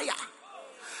fire.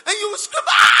 And you scream,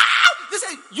 ah! They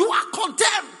say, you are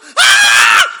condemned.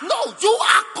 Ah! No, you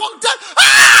are condemned.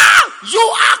 Ah! You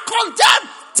are condemned.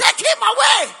 Take him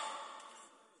away.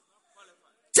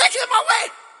 Take him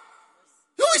away.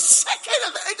 You will shake it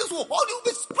and the angels will hold you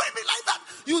with screaming like that.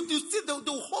 You see, they'll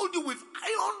hold you with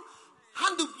iron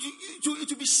hand. It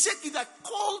will be shaking like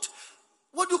cold.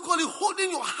 What do you call it?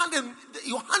 Holding your hand, and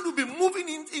your hand will be moving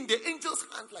in the angel's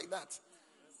hand like that.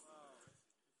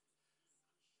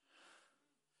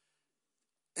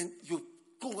 And you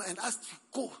go, and as you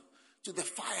go to the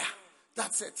fire,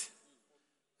 that's it.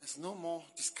 There's no more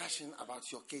discussion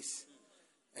about your case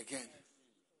again.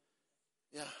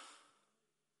 Yeah.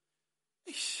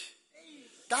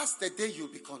 That's the day you'll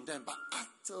be condemned. But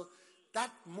until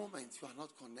that moment, you are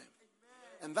not condemned.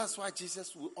 And that's why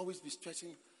Jesus will always be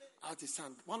stretching out his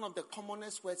hand. One of the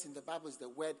commonest words in the Bible is the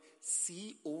word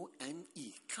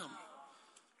C-O-M-E. Come.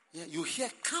 Yeah, you hear,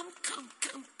 come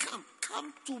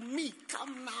to me,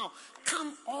 come now,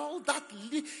 come, all that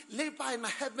labor and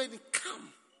heaven, come.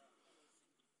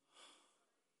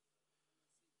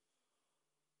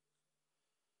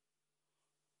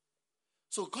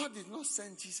 So God did not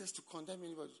send Jesus to condemn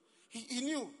anybody. He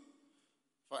knew.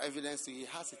 For evidence, he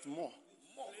has it more.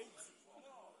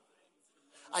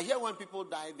 I hear when people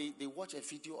die, they watch a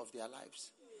video of their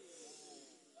lives.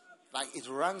 Like it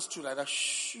runs through like that.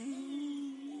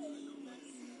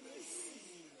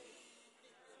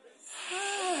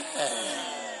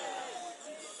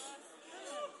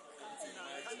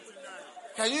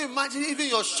 Can you imagine even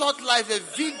your short life, a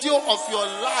video of your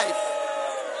life?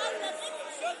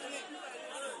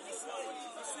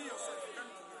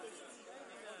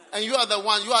 And you are the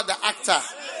one, you are the actor.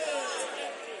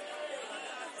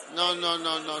 No.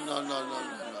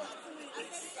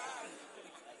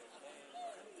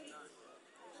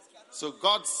 So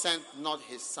God sent not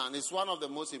his son. It's one of the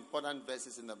most important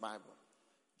verses in the Bible.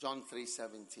 John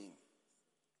 3:17.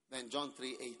 Then John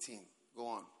 3:18. Go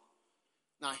on.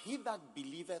 Now he that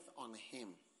believeth on him,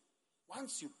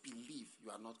 once you believe,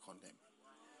 you are not condemned.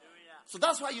 So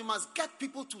that's why you must get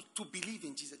people to believe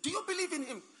in Jesus. Do you believe in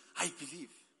him? I believe.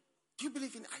 Do you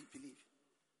believe in I believe?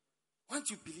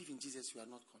 Once you believe in Jesus, you are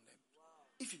not condemned.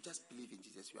 If you just believe in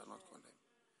Jesus, you are not condemned.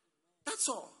 That's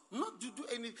all. Not to do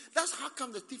any. That's how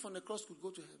come the thief on the cross could go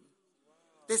to heaven.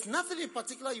 There's nothing in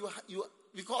particular you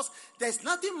because there's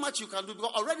nothing much you can do,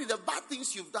 because already the bad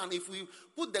things you've done, if we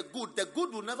put the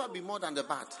good will never be more than the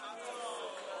bad.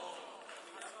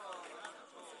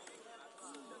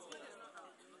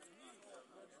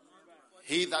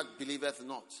 He that believeth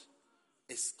not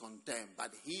is condemned,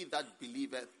 but he that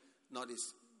believeth not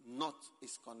is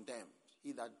condemned.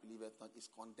 He that believeth not is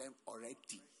condemned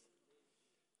already,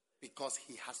 because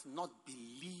he has not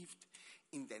believed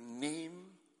in the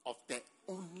name of the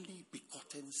only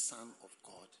begotten Son of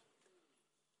God.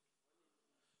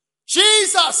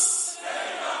 Jesus!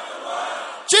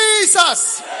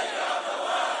 Jesus!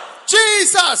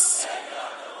 Jesus!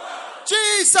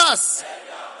 Jesus!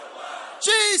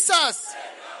 Jesus!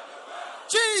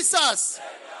 Jesus!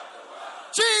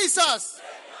 Jesus!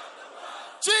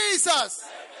 Jesus!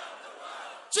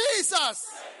 Jesus!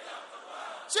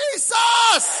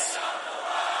 Jesus!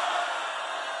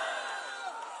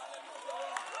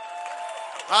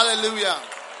 Hallelujah.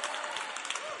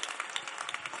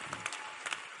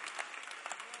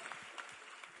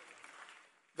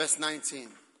 Verse 19.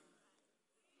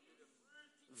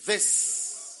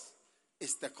 This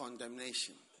is the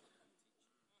condemnation.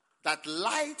 that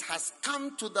light has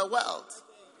come to the world,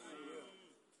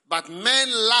 but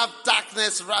men love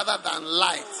darkness rather than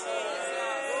light.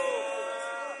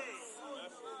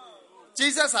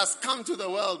 Jesus has come to the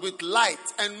world with light,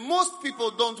 and most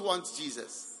people don't want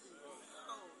Jesus.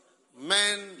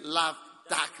 Men love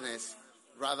darkness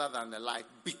rather than the light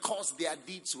because their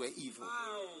deeds were evil.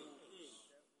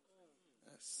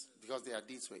 Yes, because their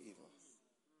deeds were evil.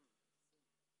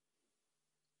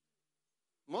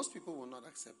 Most people will not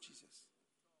accept Jesus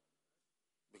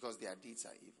because their deeds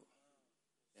are evil.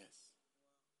 Yes.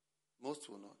 Most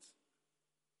will not.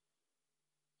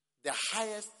 The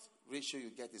highest ratio you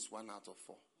get is 1 out of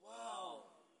 4. Wow.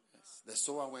 Yes. The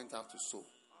sower went out to sow.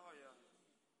 Oh, yeah.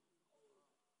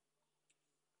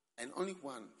 And only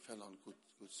one fell on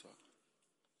good soil.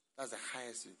 That's the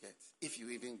highest you get if you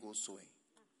even go sowing.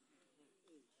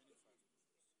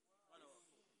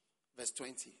 Verse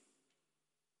 20.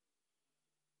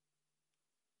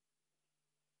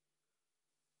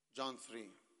 John 3.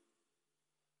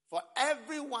 For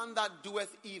everyone that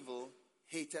doeth evil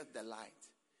hateth the light,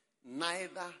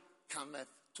 neither cometh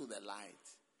to the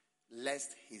light,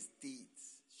 lest his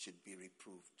deeds should be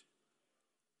reproved.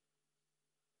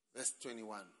 Verse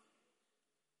 21.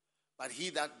 But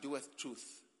he that doeth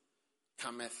truth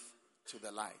cometh to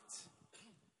the light.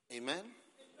 Amen? Amen.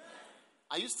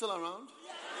 Are you still around?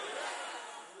 Yes.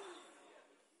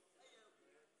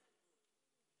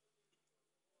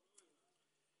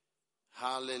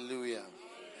 Hallelujah. Amen.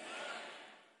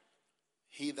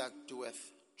 He that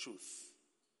doeth truth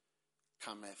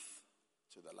cometh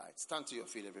to the light. Stand to your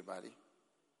feet, everybody.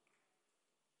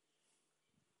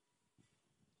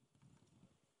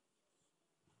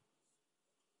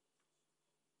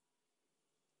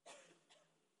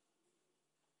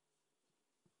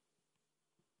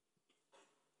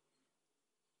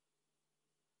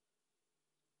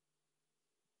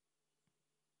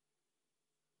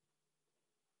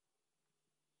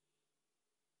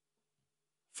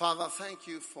 Father, thank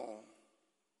you for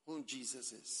whom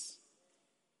Jesus is.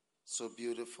 So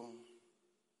beautiful,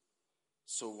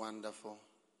 so wonderful,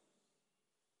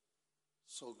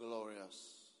 so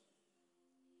glorious.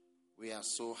 We are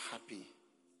so happy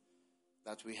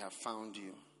that we have found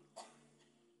you.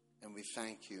 And we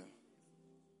thank you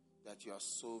that you are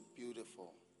so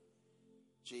beautiful.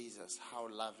 Jesus, how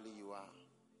lovely you are.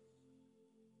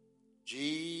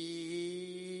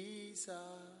 Jesus,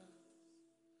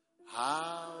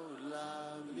 how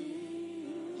lovely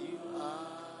you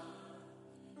are.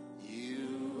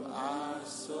 You are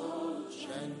so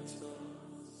gentle,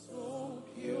 so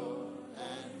pure,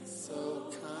 and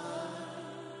so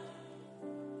kind.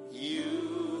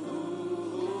 You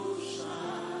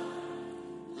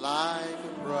shine like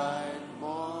a bright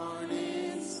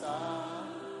morning star.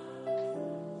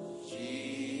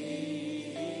 Jesus,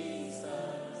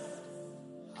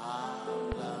 how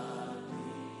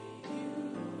lovely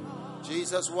you are.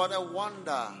 Jesus, what a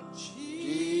wonder. Jesus,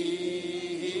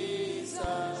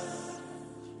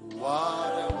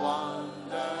 what a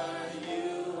wonder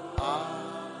you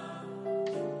are.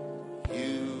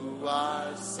 You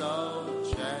are so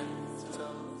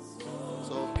gentle,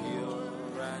 so pure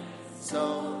and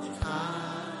so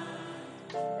kind.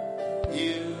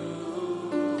 You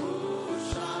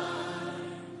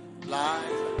shine like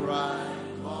a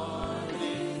bright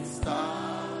morning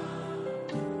star.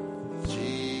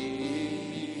 Jesus,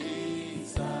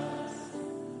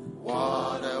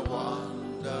 what a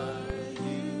wonder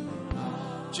you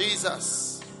are.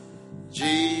 Jesus,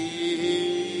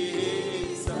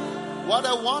 Jesus, what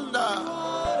a wonder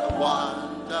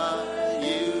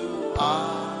you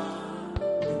are.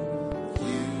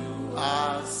 You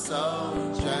are so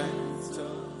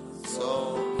gentle, so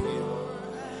pure,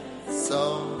 and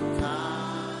so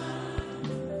kind.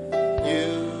 You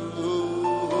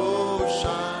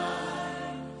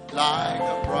shine like a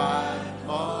bright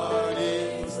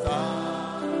morning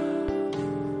star.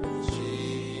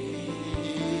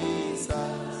 Jesus,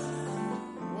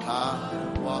 how a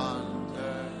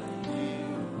wonder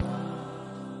you are.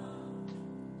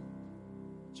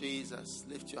 Jesus,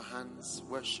 lift your hands,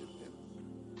 worship him.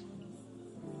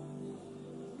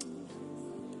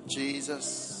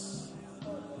 Jesus,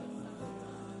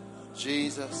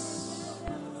 Jesus,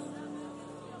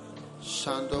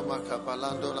 Shando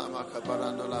makabalando la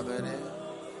makabalando la bene,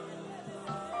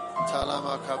 Tala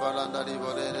makabalanda li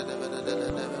bode de de.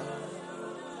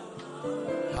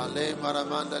 Hale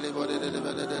maramanda li bode de de.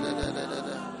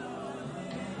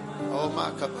 Oh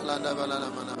makabalanda balana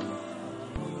mana.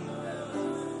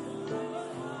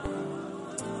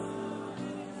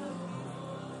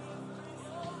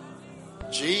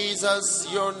 Jesus,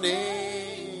 your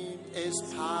name is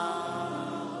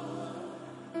power.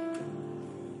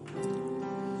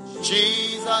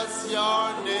 Jesus,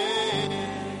 your name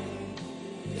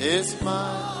is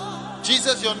mine.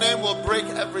 Jesus, your name will break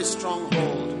every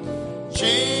stronghold.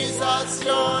 Jesus,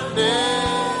 your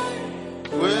name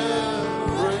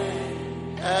will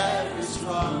break every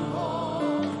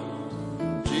stronghold.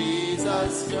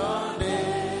 Jesus, your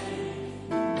name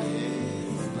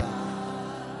is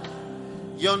life.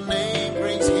 Your name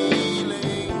brings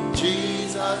healing.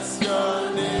 Jesus,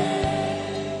 your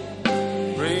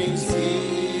name brings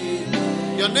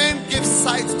healing. Your name gives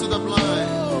sight to the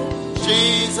blind.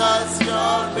 Jesus,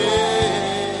 your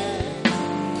name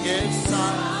gives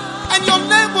sight. And your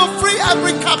name will free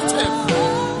every captive.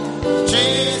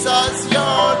 Jesus,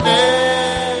 your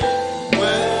name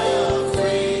will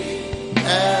free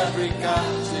every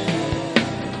captive.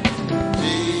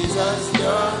 Jesus,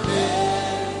 your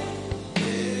name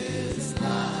is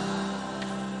life.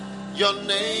 Your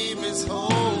name is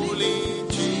holy.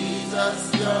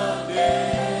 Jesus, your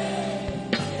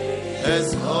name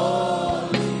is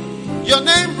holy. Your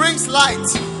name brings light.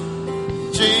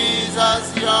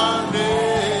 Jesus, your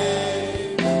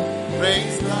name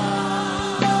brings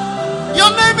light. Your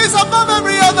name is above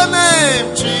every other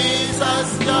name.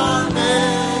 Jesus, your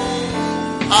name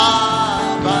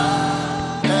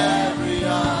above every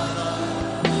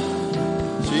other.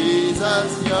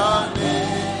 Jesus, your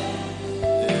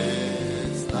name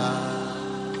is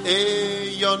life. Hey,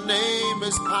 your name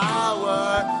is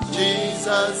power.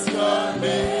 Jesus, your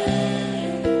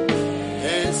name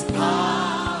is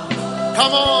power.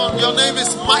 Come on, your name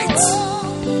is might.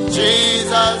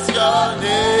 Jesus, your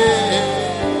name.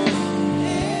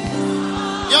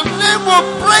 Your name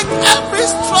will break every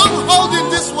stronghold in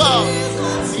this world.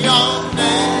 Your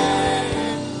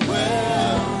name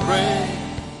will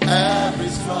break every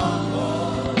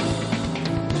stronghold.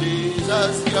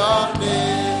 Jesus, your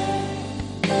name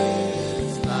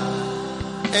is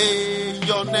life. Hey,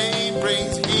 your name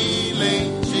brings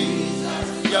healing.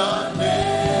 Jesus, your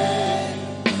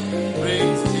name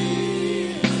brings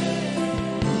healing.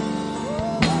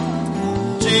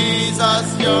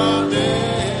 Jesus, your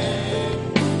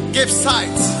name gives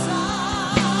sight.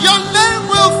 Your name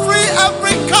will free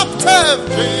every captive.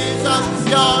 Jesus,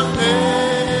 your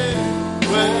name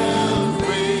will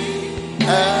free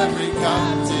every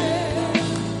captive.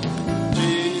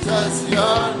 Jesus,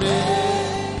 your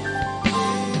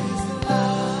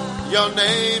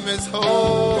name is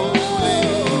holy.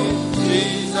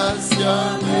 Jesus,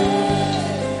 your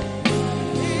name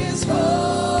is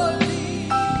holy.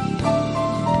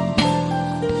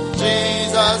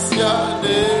 Jesus, your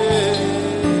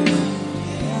name.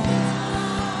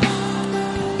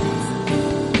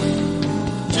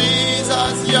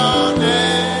 Jesus, your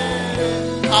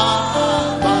name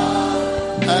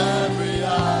above every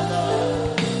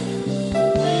other.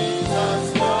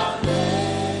 Jesus, your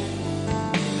name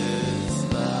is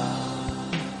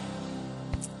love.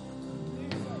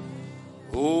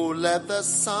 Oh, let the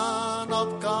Son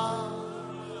of God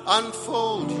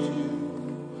unfold you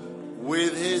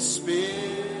with His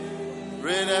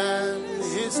Spirit and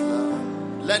His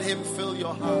love. Let Him fill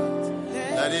your heart.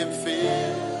 Let Him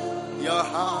fill your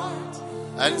heart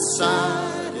and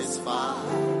satisfy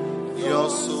your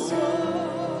soul.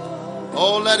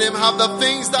 Oh, let Him have the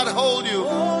things that hold you.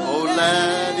 Oh,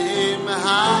 let Him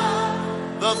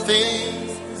have the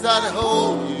things that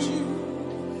hold you.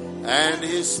 And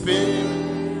His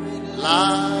Spirit,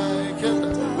 like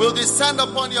it, will descend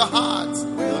upon your heart.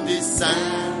 Will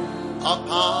descend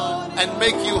upon and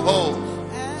make you whole.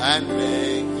 And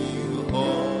make you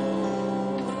whole.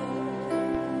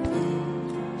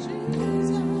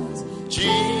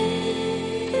 Jesus,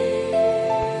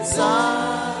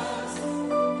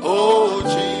 oh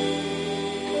Jesus,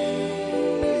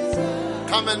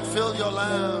 come and fill your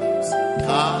lamps.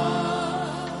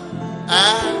 Come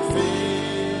and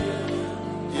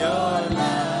fill your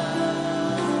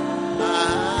lamps.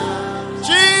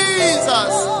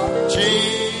 Jesus,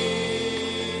 Jesus,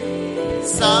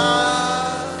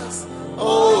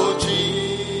 oh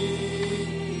Jesus,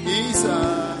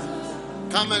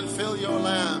 come and fill your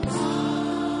lamps.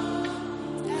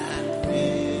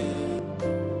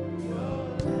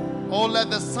 Oh, let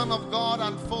the Son of God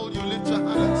unfold you. Lift your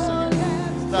hand and sing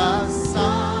it. The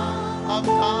Son of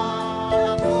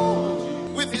God unfold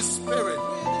you with His Spirit.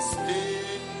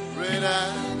 Spirit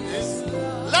and His.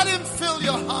 Let Him fill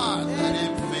your heart. Let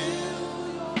Him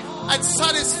fill and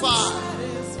satisfy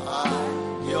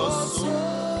your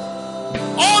soul.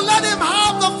 Oh, let Him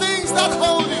have the things that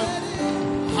hold you.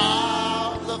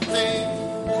 Have the things.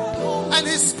 And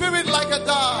His Spirit like a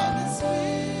dove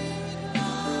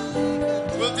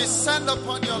will descend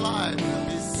upon your life. Will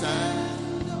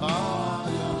descend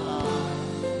upon your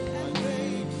life.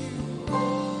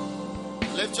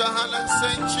 Lift your hand and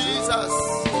sing Jesus.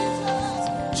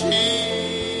 Jesus.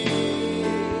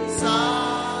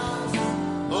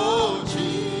 Oh,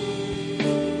 Jesus.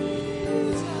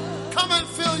 Come and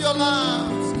fill your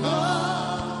lungs.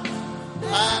 Come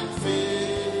and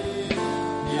fill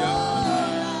your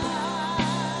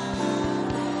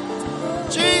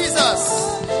lungs. Jesus.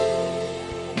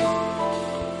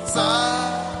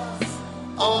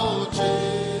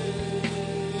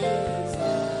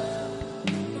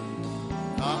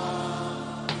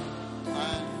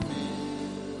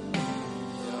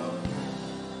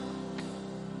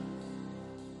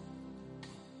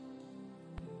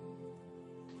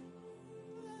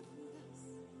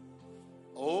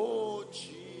 Oh,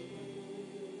 Jesus.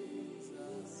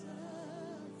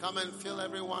 Come and fill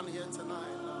everyone here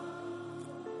tonight, Lord.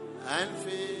 And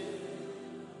fill.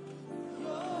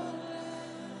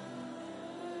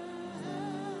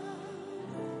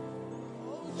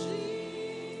 Oh, Jesus.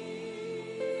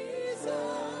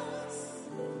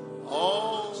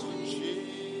 Oh, Jesus.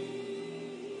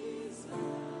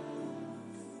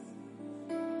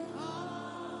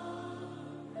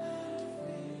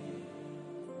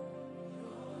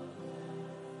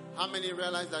 How many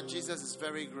realize that Jesus is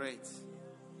very great?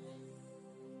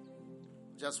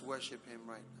 Just worship him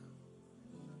right now.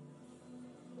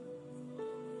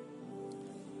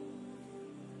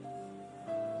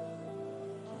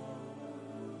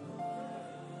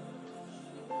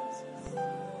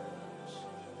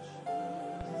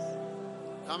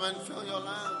 Come and fill your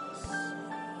lungs.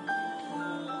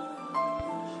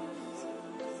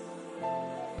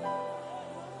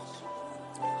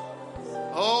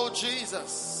 Oh,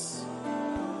 Jesus.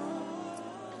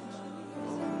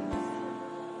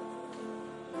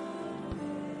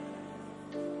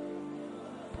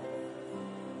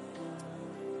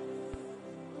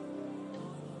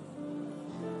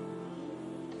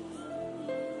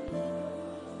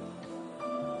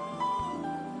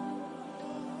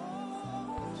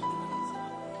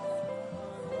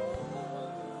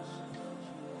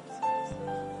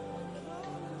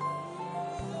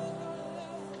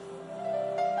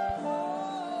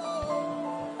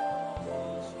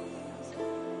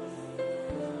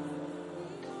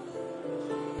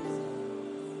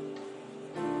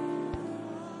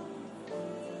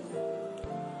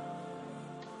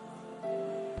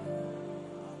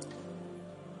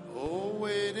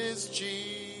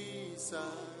 Jesus.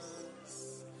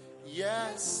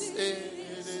 Yes, it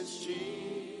is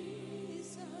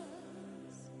Jesus.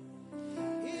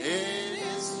 It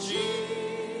is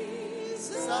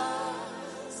Jesus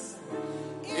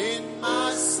in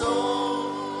my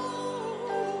soul.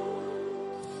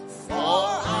 For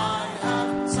I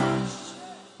have touched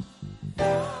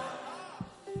the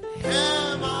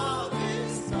hem of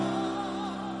his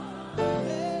garment,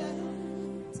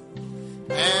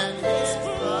 and his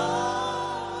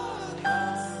blood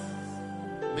has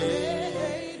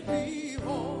made me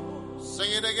whole.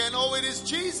 Sing it again. Oh, it is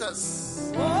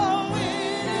Jesus. Oh,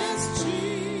 it is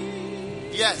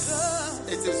Jesus. Yes,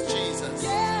 it is Jesus.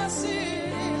 Yes, it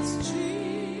is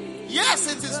Jesus. Yes,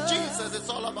 it is Jesus. It's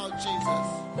all about Jesus.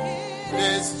 It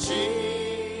is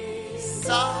Jesus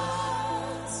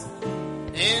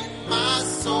in my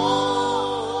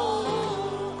soul.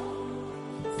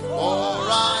 For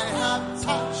I have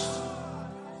touched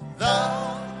the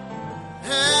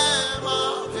hem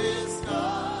of his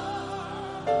garment,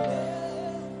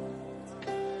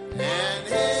 and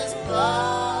his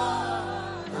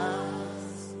blood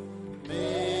has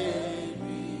made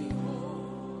me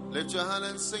whole. Lift your hand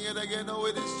and sing it again. Oh,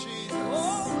 it is Jesus.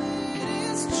 Oh, it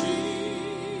is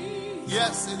Jesus.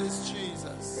 Yes, it is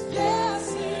Jesus.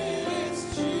 Yes, it is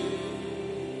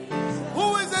Jesus.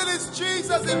 Who is it? It's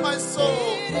Jesus in my soul.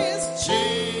 It is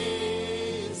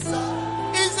Jesus.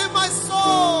 Is in my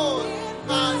soul. In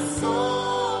my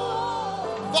soul.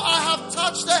 For I have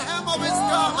touched the hem of his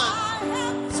garment.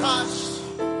 Touched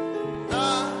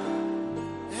the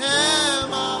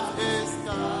hem of his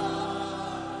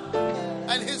garment.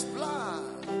 And his blood.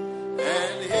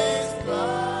 And his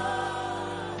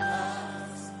blood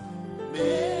has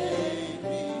made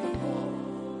me whole.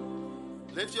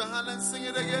 Lift your hand and sing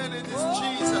it again. It is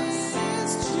Jesus.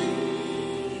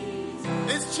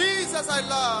 It's Jesus I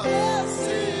love. Yes,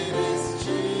 it is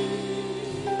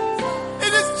Jesus.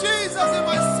 It is Jesus in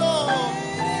my soul.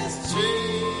 It is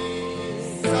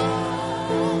Jesus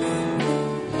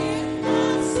in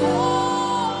my soul.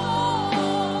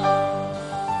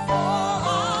 For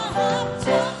I have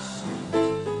touched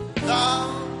the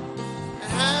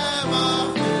hem of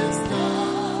his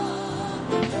garment,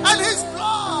 and his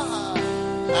blood,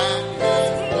 and his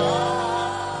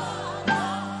blood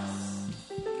has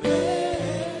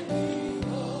made me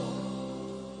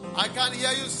whole. can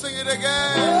hear you sing it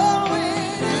again.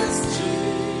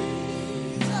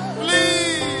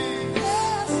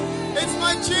 Please. It's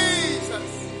my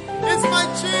Jesus. It's my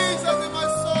Jesus in my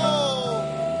soul.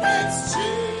 It's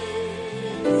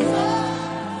Jesus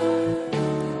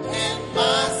in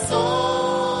my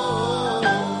soul.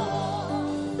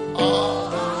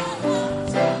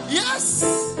 Oh, yes.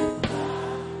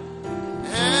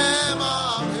 Am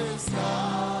of his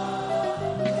love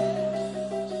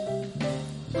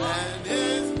and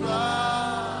his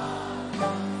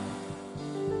blood.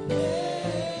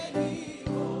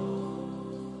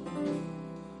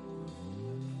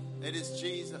 It is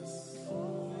Jesus.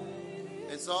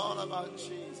 It's all about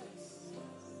Jesus.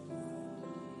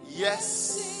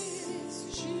 Yes.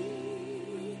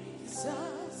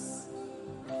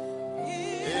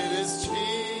 It is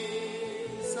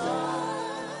Jesus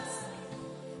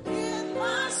in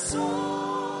my soul.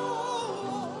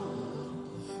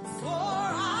 For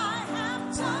I have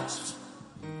touched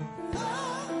the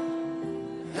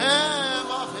hem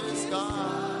of his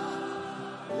garment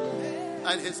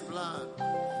and his blood.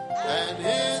 And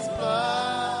his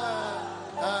blood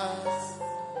has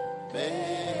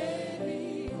made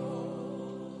me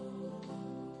whole.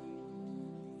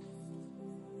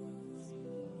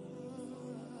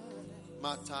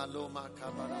 Matalo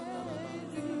makabaranda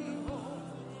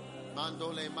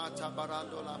mandole mata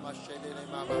barandola mashedele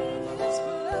baba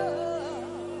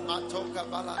matoka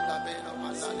balanda beno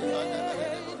mandali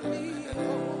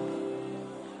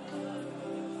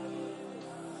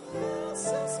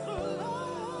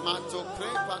Mato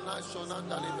crepa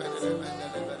nationanda libere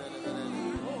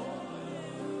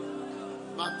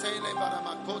Matele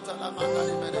baramakota la manda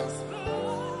libere.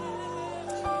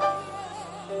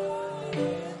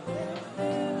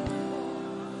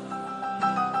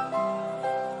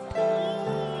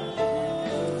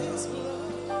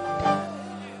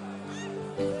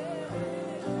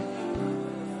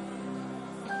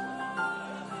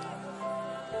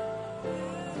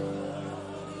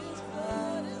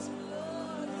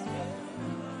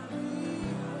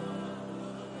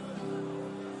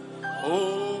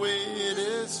 Oh, it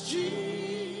is Jesus.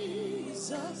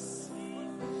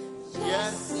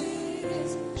 Yes, it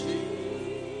is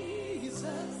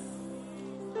Jesus.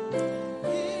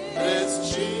 It is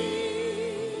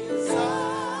Jesus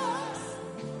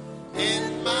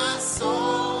in my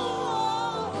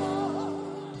soul.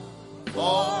 For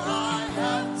I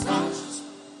have touched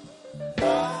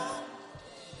the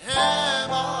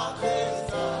hem of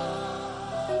his garment,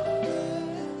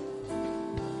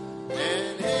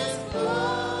 and his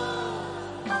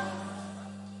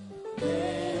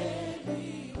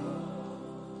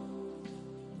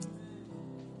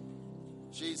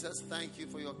Jesus, thank you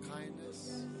for your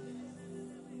kindness.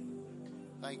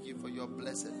 Thank you for your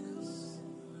blessedness.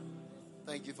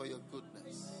 Thank you for your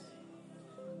goodness.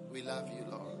 We love you,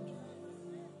 Lord.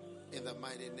 In the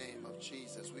mighty name of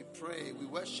Jesus, we pray, we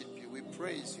worship you, we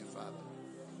praise you, Father.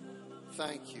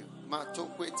 Thank you.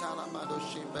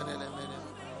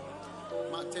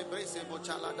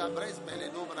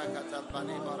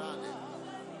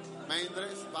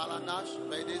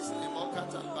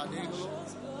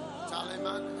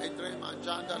 Taliman, Edreman,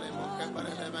 Jandale,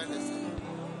 Mokebarelemedis,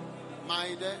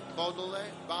 Maide, Bodole,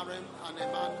 Barim,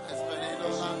 Aneman,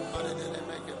 Esperidola, Maredele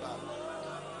Mekeba,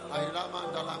 Airaman,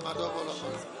 Dalamadobolo,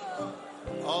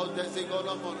 all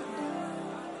Desigolomon.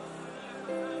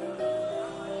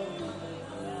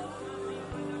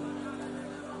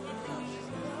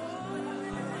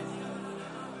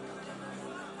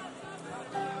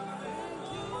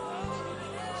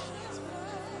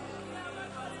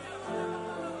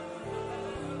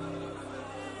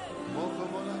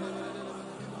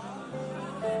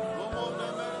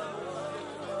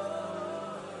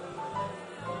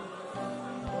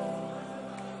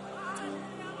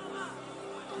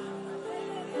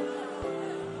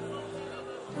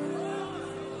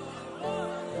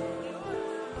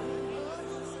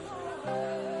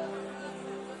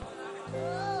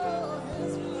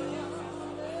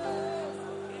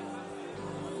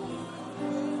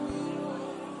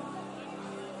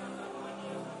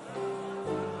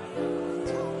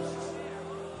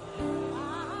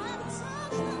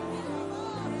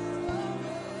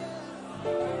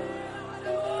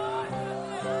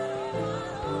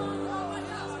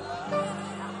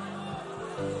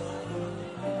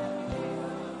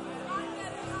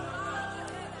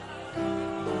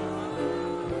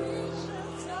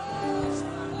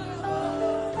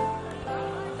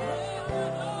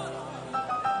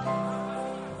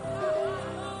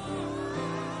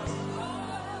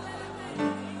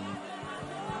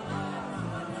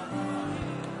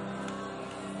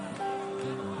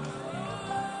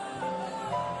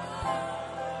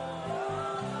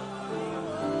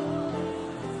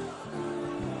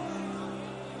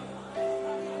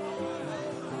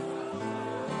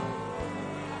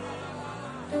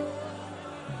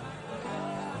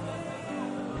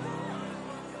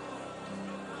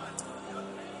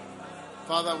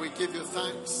 Father, we give you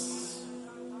thanks.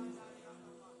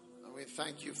 And we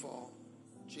thank you for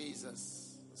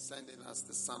Jesus sending us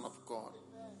the Son of God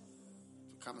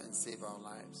to come and save our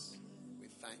lives. We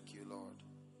thank you, Lord.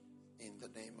 In the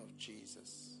name of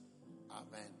Jesus.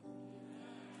 Amen.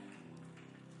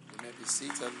 You may be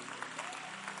seated.